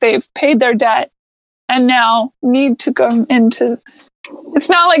fact that they've paid their debt and now need to go into? It's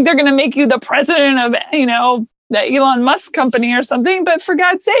not like they're going to make you the president of, the Elon Musk company or something, but for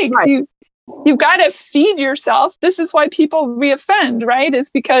God's sakes, right. You've got to feed yourself. This is why people reoffend, right? It's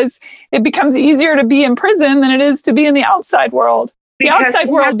because it becomes easier to be in prison than it is to be in the outside world. The outside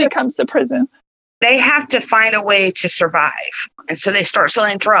world becomes the prison. They have to find a way to survive. And so they start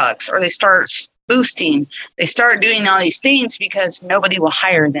selling drugs or they start boosting. They start doing all these things because nobody will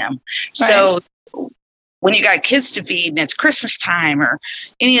hire them. Right. So when you got kids to feed and it's Christmas time or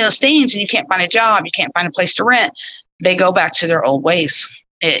any of those things and you can't find a job, you can't find a place to rent, they go back to their old ways.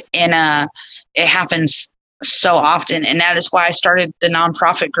 It happens so often. And that is why I started the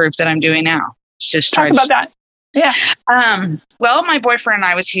nonprofit group that I'm doing now. Just talk about that. Yeah. Well, my boyfriend and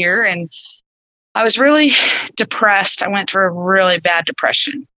I was here and I was really depressed. I went through a really bad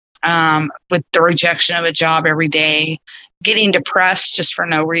depression with the rejection of a job every day, getting depressed just for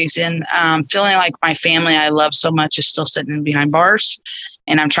no reason, feeling like my family I love so much is still sitting behind bars.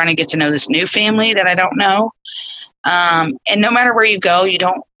 And I'm trying to get to know this new family that I don't know. And no matter where you go, you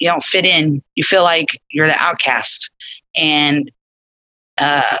don't fit in. You feel like you're the outcast. And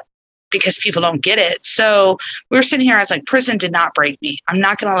because people don't get it. So we were sitting here, I was like, prison did not break me. I'm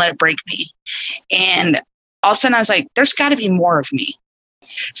not going to let it break me. And all of a sudden I was like, there's got to be more of me.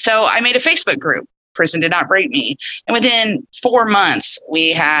 So I made a Facebook group, Prison Did Not Break Me. And within 4 months,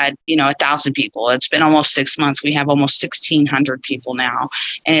 we had, 1,000 people. It's been almost 6 months. We have almost 1,600 people now.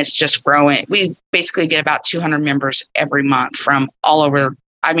 And it's just growing. We basically get about 200 members every month from all over.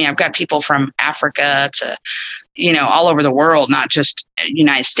 I mean, I've got people from Africa to, all over the world, not just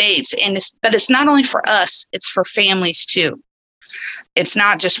United States. But it's not only for us, it's for families too. It's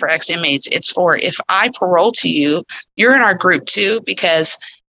not just for ex-inmates. It's for, if I parole to you, you're in our group too, because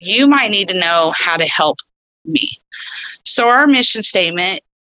you might need to know how to help me. So our mission statement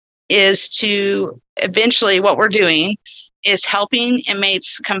is to eventually, what we're doing is helping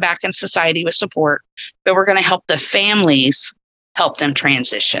inmates come back in society with support, but we're going to help the families help them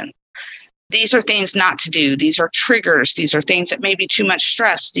transition. these are things not to do. These are triggers. These are things that may be too much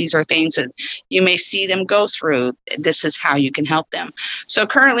stress. These are things that you may see them go through. This is how you can help them. So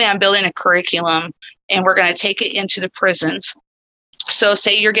currently I'm building a curriculum, and we're going to take it into the prisons. So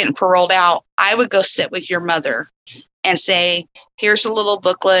say you're getting paroled out, I would go sit with your mother and say, here's a little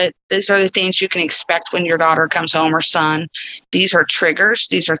booklet. These are the things you can expect when your daughter comes home or son. These are triggers.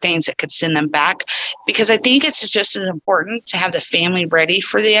 These are things that could send them back. Because I think it's just as important to have the family ready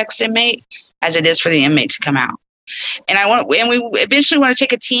for the ex-inmate as it is for the inmate to come out. And we eventually want to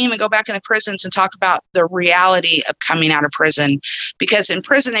take a team and go back in the prisons and talk about the reality of coming out of prison. Because in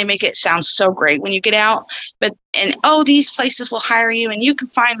prison, they make it sound so great when you get out. These places will hire you and you can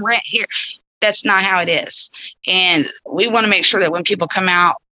find rent here. That's not how it is. And we want to make sure that when people come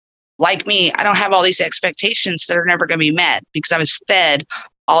out, like me, I don't have all these expectations that are never going to be met because I was fed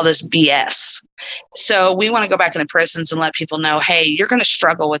all this BS. So we want to go back in the prisons and let people know, hey, you're going to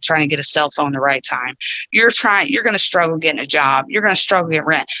struggle with trying to get a cell phone the right time. You're going to struggle getting a job. You're going to struggle getting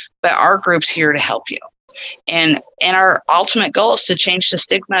rent. But our group's here to help you. And our ultimate goal is to change the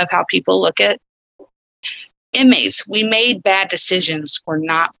stigma of how people look at inmates. We made bad decisions. We're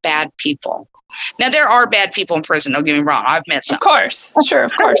not bad people. Now, there are bad people in prison. Don't get me wrong. I've met some. Of course. Sure,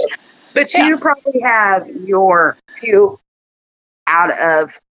 of course. But you probably have your few out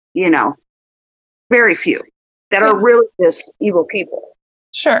of, very few that are really just evil people.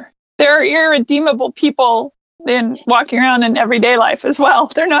 Sure. There are irredeemable people walking around in everyday life as well.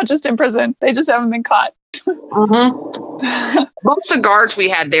 They're not just in prison. They just haven't been caught. Mm-hmm. Most of the guards we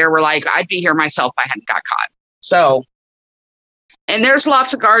had there were like, I'd be here myself if I hadn't got caught. So, and there's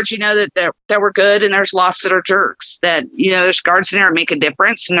lots of guards, that were good, and there's lots that are jerks. That, there's guards in there that make a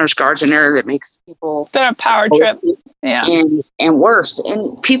difference, and there's guards in there that makes people that a power trip, and worse.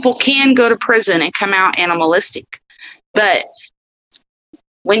 And people can go to prison and come out animalistic, but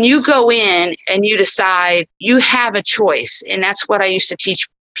when you go in and you decide, you have a choice, and that's what I used to teach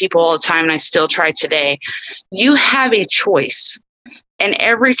people all the time, and I still try today. You have a choice. And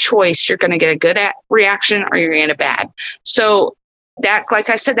every choice, you're going to get a good reaction or you're going to get a bad. So that, like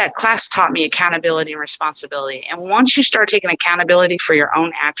I said, that class taught me accountability and responsibility. And once you start taking accountability for your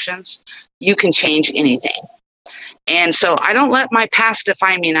own actions, you can change anything. And so I don't let my past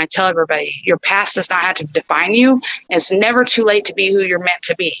define me. And I tell everybody, your past does not have to define you. It's never too late to be who you're meant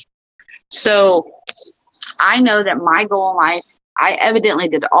to be. So I know that my goal in life, I evidently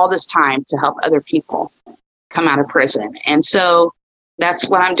did all this time to help other people come out of prison. And so that's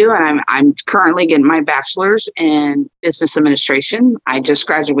what I'm doing. I'm currently getting my bachelor's in business administration. I just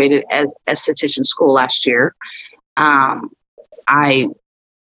graduated at esthetician school last year. I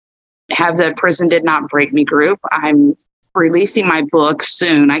have the Prison Did Not Break Me group. I'm releasing my book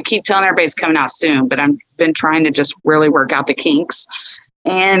soon. I keep telling everybody it's coming out soon, but I've been trying to just really work out the kinks.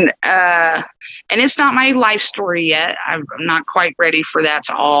 And it's not my life story yet. I'm not quite ready for that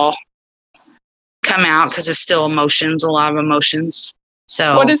to all come out because it's still emotions, a lot of emotions.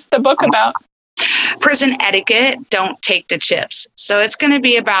 So what is the book about? Prison etiquette, don't take the chips. So it's going to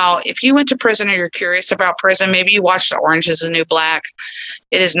be about, if you went to prison or you're curious about prison, maybe you watched Orange is the New Black.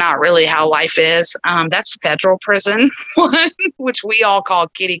 It is not really how life is. That's federal prison, which we all call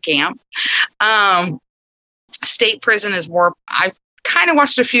kitty camp. State prison is more, I kind of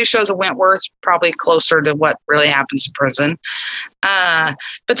watched a few shows of Wentworth, probably closer to what really happens in prison.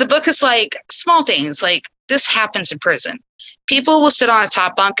 But the book is like small things, like this happens in prison. People will sit on a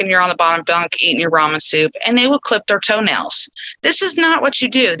top bunk and you're on the bottom bunk eating your ramen soup, and they will clip their toenails. This is not what you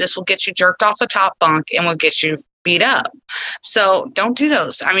do. This will get you jerked off a top bunk and will get you beat up. So don't do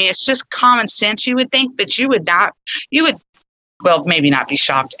those. I mean, it's just common sense, you would think, but you would, well, maybe not be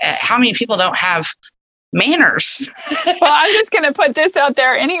shocked at how many people don't have manners. Well, I'm just going to put this out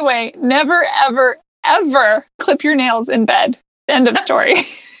there anyway. Never, ever, ever clip your nails in bed. End of story.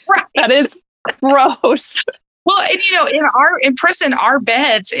 Right. That is gross. Well, and in prison, our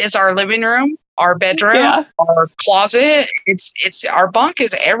beds is our living room, our bedroom, our closet. It's our bunk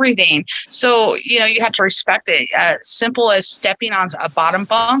is everything. So, you have to respect it. Simple as stepping on a bottom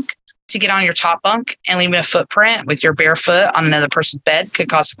bunk to get on your top bunk and leaving a footprint with your bare foot on another person's bed could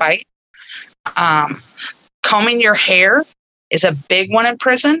cause a fight. Combing your hair is a big one in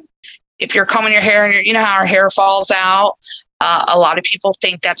prison. If you're combing your hair and how our hair falls out, a lot of people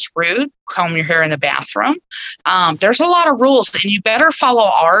think that's rude. Comb your hair in the bathroom. There's a lot of rules, and you better follow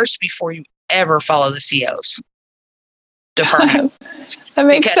ours before you ever follow the CO's department. That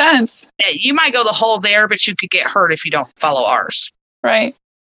makes sense. You might go the whole there, but you could get hurt if you don't follow ours. Right.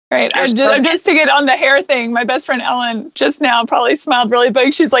 I'm just thinking on the hair thing. My best friend Ellen just now probably smiled really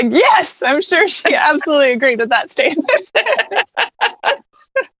big. She's like, yes, I'm sure she absolutely agreed with that statement.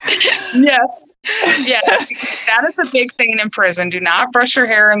 Yes. Yes. That is a big thing in prison. Do not brush your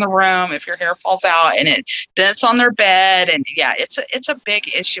hair in the room if your hair falls out and it's on their bed. And yeah, it's a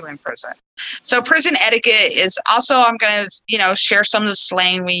big issue in prison. So prison etiquette is also, I'm going to, share some of the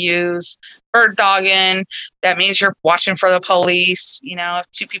slang we use. Bird dogging. That means you're watching for the police. If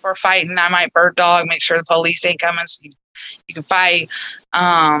two people are fighting, I might bird dog, make sure the police ain't coming. So you can fight.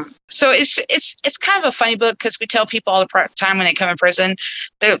 So it's kind of a funny book because we tell people all the time when they come in prison,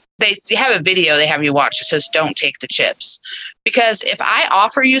 they have a video they have you watch that says, don't take the chips. Because if I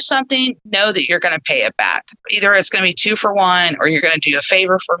offer you something, know that you're going to pay it back. Either it's going to be 2 for 1, or you're going to do a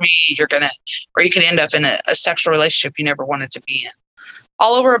favor for me. Or you could end up in a sexual relationship you never wanted to be in.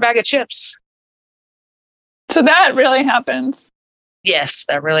 All over a bag of chips. So that really happens. Yes,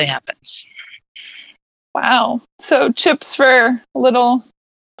 that really happens. Wow. So chips for a little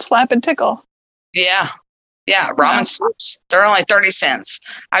slap and tickle. Yeah. Yeah. Ramen soups. They're only 30 cents.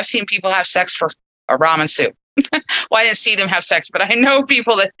 I've seen people have sex for a ramen soup. Well, I didn't see them have sex, but I know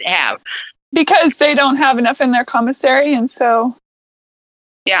people that have. Because they don't have enough in their commissary. And so.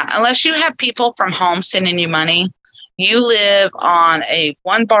 Yeah. Unless you have people from home sending you money, you live on a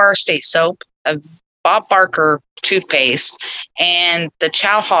 1-bar state soap, a Bob Barker toothpaste, and the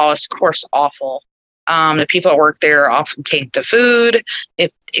chow hall is, of course, awful. The people that work there often take the food.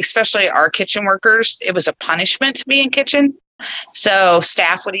 Especially our kitchen workers, it was a punishment to be in kitchen. So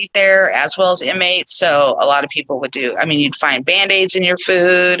staff would eat there as well as inmates. So a lot of people would you'd find Band-Aids in your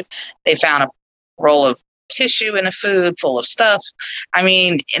food. They found a roll of tissue in a food full of stuff.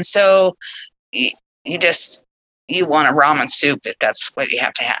 And so you want a ramen soup if that's what you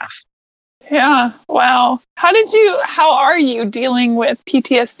have to have. Yeah. Wow. How are you dealing with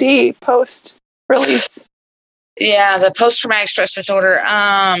PTSD post-release? Yeah, the post-traumatic stress disorder.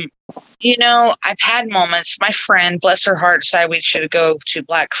 I've had moments. My friend, bless her heart, decided we should go to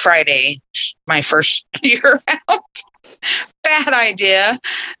Black Friday my first year out. Bad idea.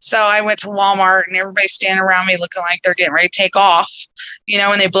 So I went to Walmart and everybody's standing around me looking like they're getting ready to take off,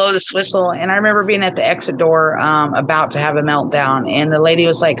 when they blow this whistle. And I remember being at the exit door about to have a meltdown. And the lady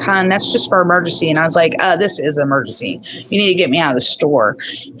was like, "Hon, that's just for emergency." And I was like, "This is an emergency. You need to get me out of the store."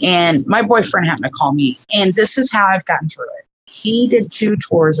 And my boyfriend happened to call me. And this is how I've gotten through it. He did 2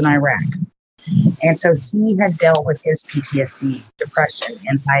 tours in Iraq. And so he had dealt with his PTSD, depression,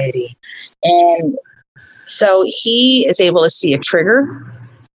 anxiety. And so he is able to see a trigger,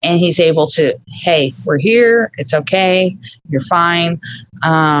 and he's able to, hey, we're here. It's okay. You're fine.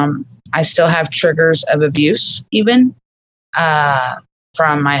 I still have triggers of abuse, even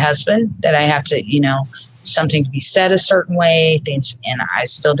from my husband, that I have to, something to be said a certain way, things, and I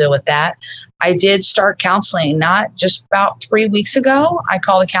still deal with that. I did start counseling, not just about 3 weeks ago. I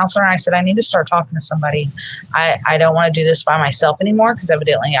called a counselor and I said, I need to start talking to somebody. I don't want to do this by myself anymore, because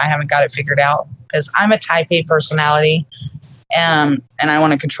evidently I haven't got it figured out, because I'm a type A personality, and I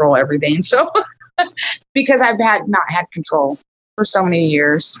want to control everything. So because I've not had control for so many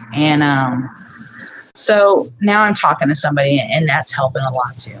years. And so now I'm talking to somebody, and that's helping a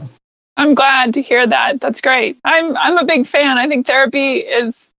lot too. I'm glad to hear that. That's great. I'm a big fan. I think therapy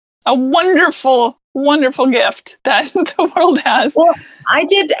is a wonderful, wonderful gift that the world has. Well, I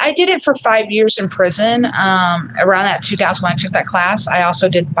did it for 5 years in prison. Around that 2001, I took that class. I also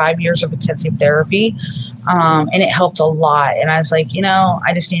did 5 years of intensive therapy, and it helped a lot. And I was like,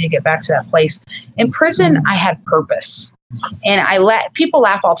 I just need to get back to that place. In prison, I had purpose. And people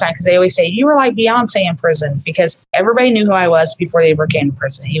laugh all the time because they always say, you were like Beyonce in prison, because everybody knew who I was before they ever came to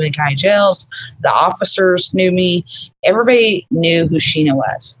prison. Even the county jails, the officers knew me. Everybody knew who Sheena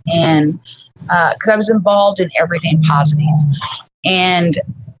was. And because I was involved in everything positive. And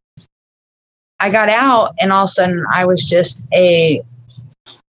I got out, and all of a sudden I was just a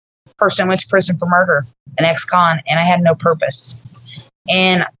person who went to prison for murder, an ex-con, and I had no purpose.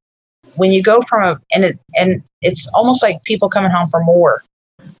 And when you go from and it's almost like people coming home from war.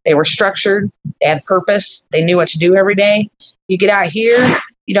 They were structured, they had purpose, they knew what to do every day. You get out here,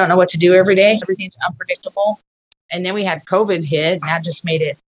 you don't know what to do every day. Everything's unpredictable. And then we had COVID hit, and that just made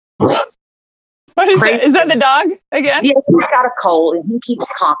it. What is that? Is that the dog again? Yes, he's got a cold and he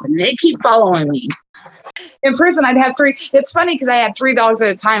keeps coughing. They keep following me. In prison, I'd have 3. It's funny because I had 3 dogs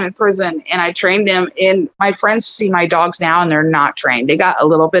at a time in prison, and I trained them. And my friends see my dogs now, and they're not trained. They got a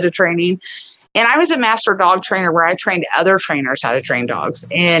little bit of training. And I was a master dog trainer where I trained other trainers how to train dogs,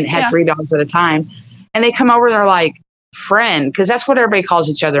 and had 3 dogs at a time. And they come over, they're like, friend, because that's what everybody calls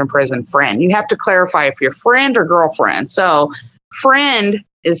each other in prison, friend. You have to clarify if you're friend or girlfriend. So friend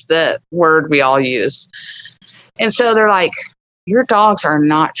is the word we all use. And so they're like, your dogs are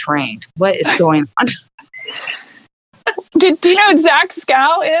not trained. What is going on? Do you know what Zach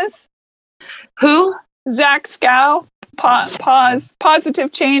Scow is? Who? Zach Scow. Pause.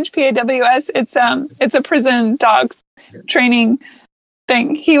 Positive Change. PAWS. It's a prison dog training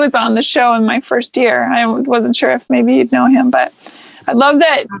thing. He was on the show in my first year. I wasn't sure if maybe you'd know him, but I love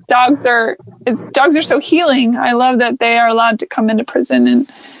that dogs are so healing. I love that they are allowed to come into prison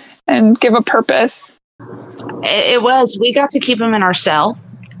and give a purpose. We got to keep them in our cell,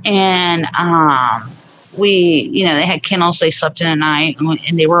 and they had kennels. They slept in at night,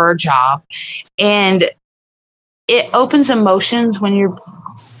 and they were our job. And it opens emotions when you're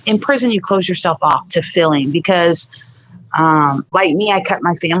in prison. You close yourself off to feeling, because like me, I cut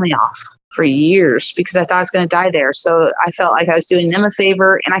my family off for years because I thought I was going to die there. So I felt like I was doing them a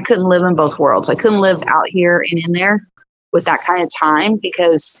favor, and I couldn't live in both worlds. I couldn't live out here and in there with that kind of time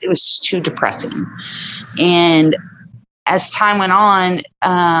because it was just too depressing. And as time went on,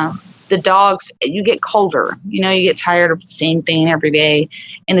 the dogs, you get colder, you get tired of the same thing every day.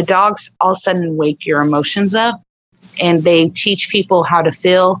 And the dogs all of a sudden wake your emotions up, and they teach people how to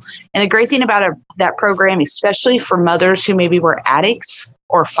feel. And the great thing about that program, especially for mothers who maybe were addicts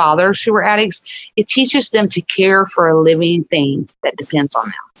or fathers who were addicts, it teaches them to care for a living thing that depends on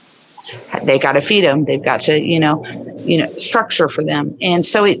them. They got to feed them. They've got to, structure for them. And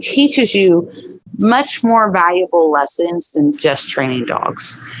so it teaches you much more valuable lessons than just training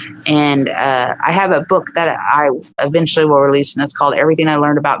dogs. And I have a book that I eventually will release, and it's called Everything I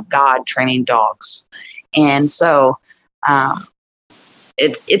Learned About God Training Dogs. And so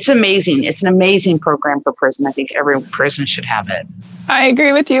it's amazing. It's an amazing program for prison. I think every prison should have it. I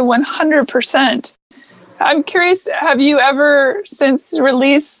agree with you 100%. I'm curious, have you ever, since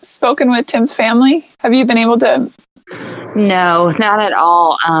release, spoken with Tim's family? Have you been able to? No, not at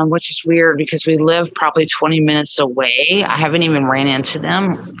all, which is weird because we live probably 20 minutes away. I haven't even ran into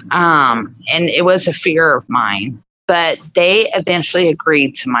them. And it was a fear of mine. But they eventually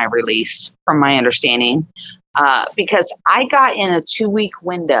agreed to my release, from my understanding, because I got in a 2-week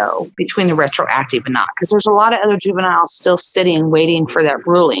window between the retroactive and not, because there's a lot of other juveniles still sitting, waiting for that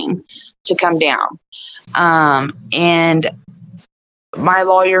ruling to come down. And my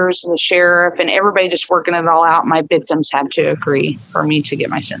lawyers and the sheriff and everybody just working it all out, my victims had to agree for me to get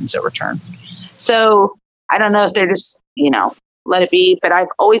my sentence overturned. So I don't know if they're just, let it be, but I've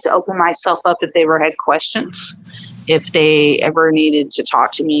always opened myself up if they ever had questions. If they ever needed to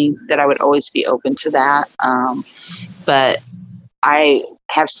talk to me, that I would always be open to that. But I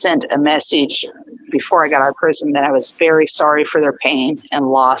have sent a message before I got out of prison that I was very sorry for their pain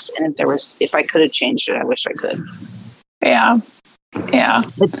and loss. And if I could have changed it, I wish I could. Yeah. Yeah.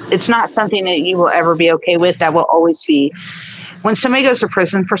 It's not something that you will ever be okay with. That will always be. When somebody goes to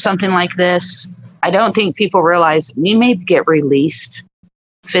prison for something like this, I don't think people realize we may get released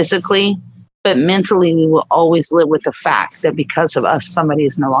physically, but mentally we will always live with the fact that because of us, somebody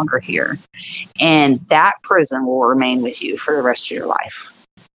is no longer here. And that prison will remain with you for the rest of your life.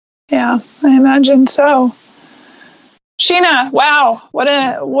 Yeah, I imagine so. Sheena, wow, what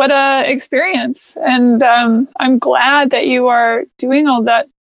a experience. And I'm glad that you are doing all that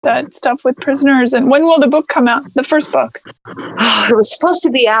stuff with prisoners. And when will the book come out? The first book? It was supposed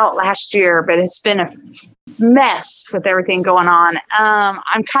to be out last year, but it's been a mess with everything going on.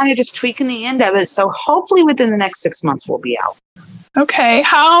 I'm kind of just tweaking the end of it. So hopefully within the next 6 months we'll be out. Okay.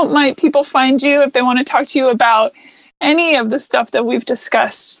 How might people find you if they want to talk to you about any of the stuff that we've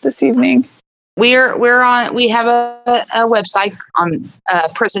discussed this evening? We have a website on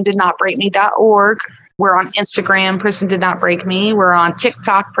prisondidnotbreakme.org. We're on Instagram, Prison Did Not Break Me. We're on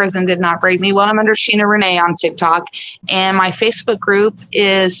TikTok, Prison Did Not Break Me. Well, I'm under Sheena Renee on TikTok. And my Facebook group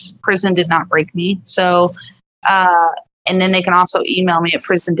is Prison Did Not Break Me. So, and then they can also email me at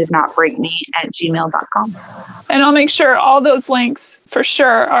prisondidnotbreakme@gmail.com. And I'll make sure all those links for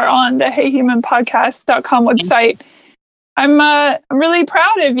sure are on the HeyHumanPodcast.com website. I'm really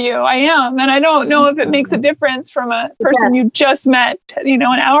proud of you. I am. And I don't know if it makes a difference from a person you just met, an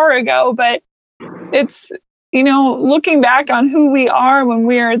hour ago, but it's, looking back on who we are when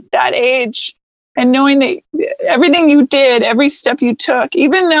we're that age and knowing that everything you did, every step you took,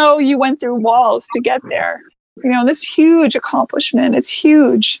 even though you went through walls to get there, that's huge accomplishment. It's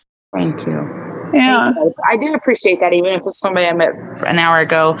huge. Thank you. Yeah. Thank you. I do appreciate that. Even if it's somebody I met an hour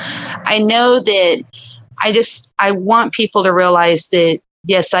ago, I know that I want people to realize that,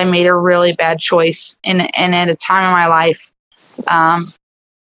 yes, I made a really bad choice. And at a time in my life,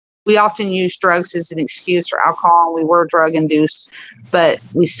 we often use drugs as an excuse for alcohol. We were drug induced, but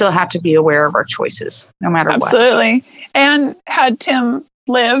we still have to be aware of our choices no matter what. Absolutely. And had Tim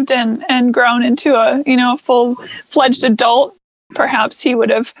lived and grown into a full-fledged adult, perhaps he would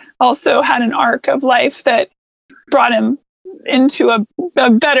have also had an arc of life that brought him into a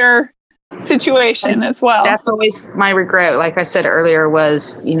better situation as well. That's always my regret. Like I said earlier,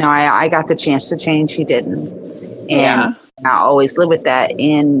 was, I got the chance to change. He didn't. And I always live with that.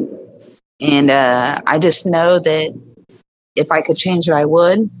 And I just know that if I could change it, I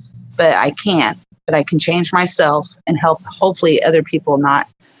would, but I can't. But I can change myself and help, hopefully, other people not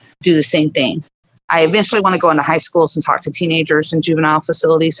do the same thing. I eventually want to go into high schools and talk to teenagers and juvenile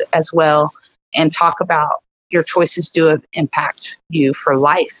facilities as well, and talk about your choices do impact you for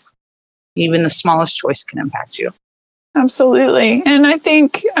life. Even the smallest choice can impact you. Absolutely. And I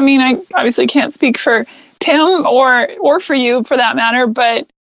think, I obviously can't speak for Tim or for you for that matter, but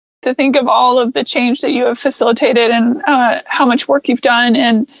to think of all of the change that you have facilitated and how much work you've done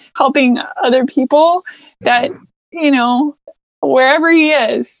and helping other people, that, wherever he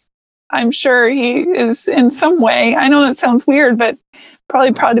is, I'm sure he is in some way. I know that sounds weird, but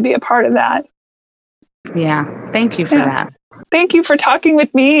probably proud to be a part of that. Yeah. Thank you for that. Thank you for talking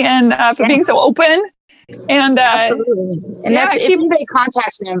with me and for being so open. And absolutely. And if anybody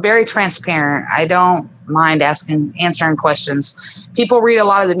contacts me, I'm very transparent. I don't mind answering questions. People read a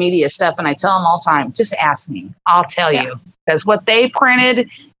lot of the media stuff, and I tell them all the time, just ask me. I'll tell you, because what they printed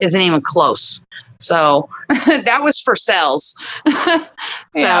isn't even close. So that was for sales.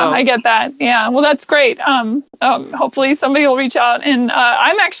 Yeah, I get that. Yeah. Well, that's great. Hopefully somebody will reach out, and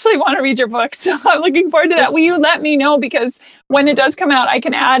I'm actually want to read your book. So I'm looking forward to that. Will you let me know? Because when it does come out, I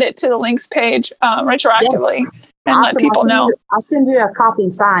can add it to the links page retroactively and let people know. I'll send you a copy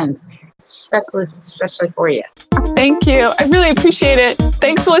signed, especially for you. Thank you. I really appreciate it.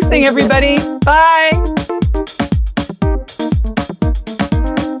 Thanks for listening, everybody. Bye.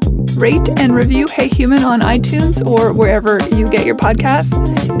 Rate and review Hey Human on iTunes or wherever you get your podcasts.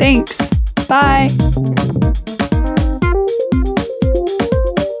 Thanks. Bye.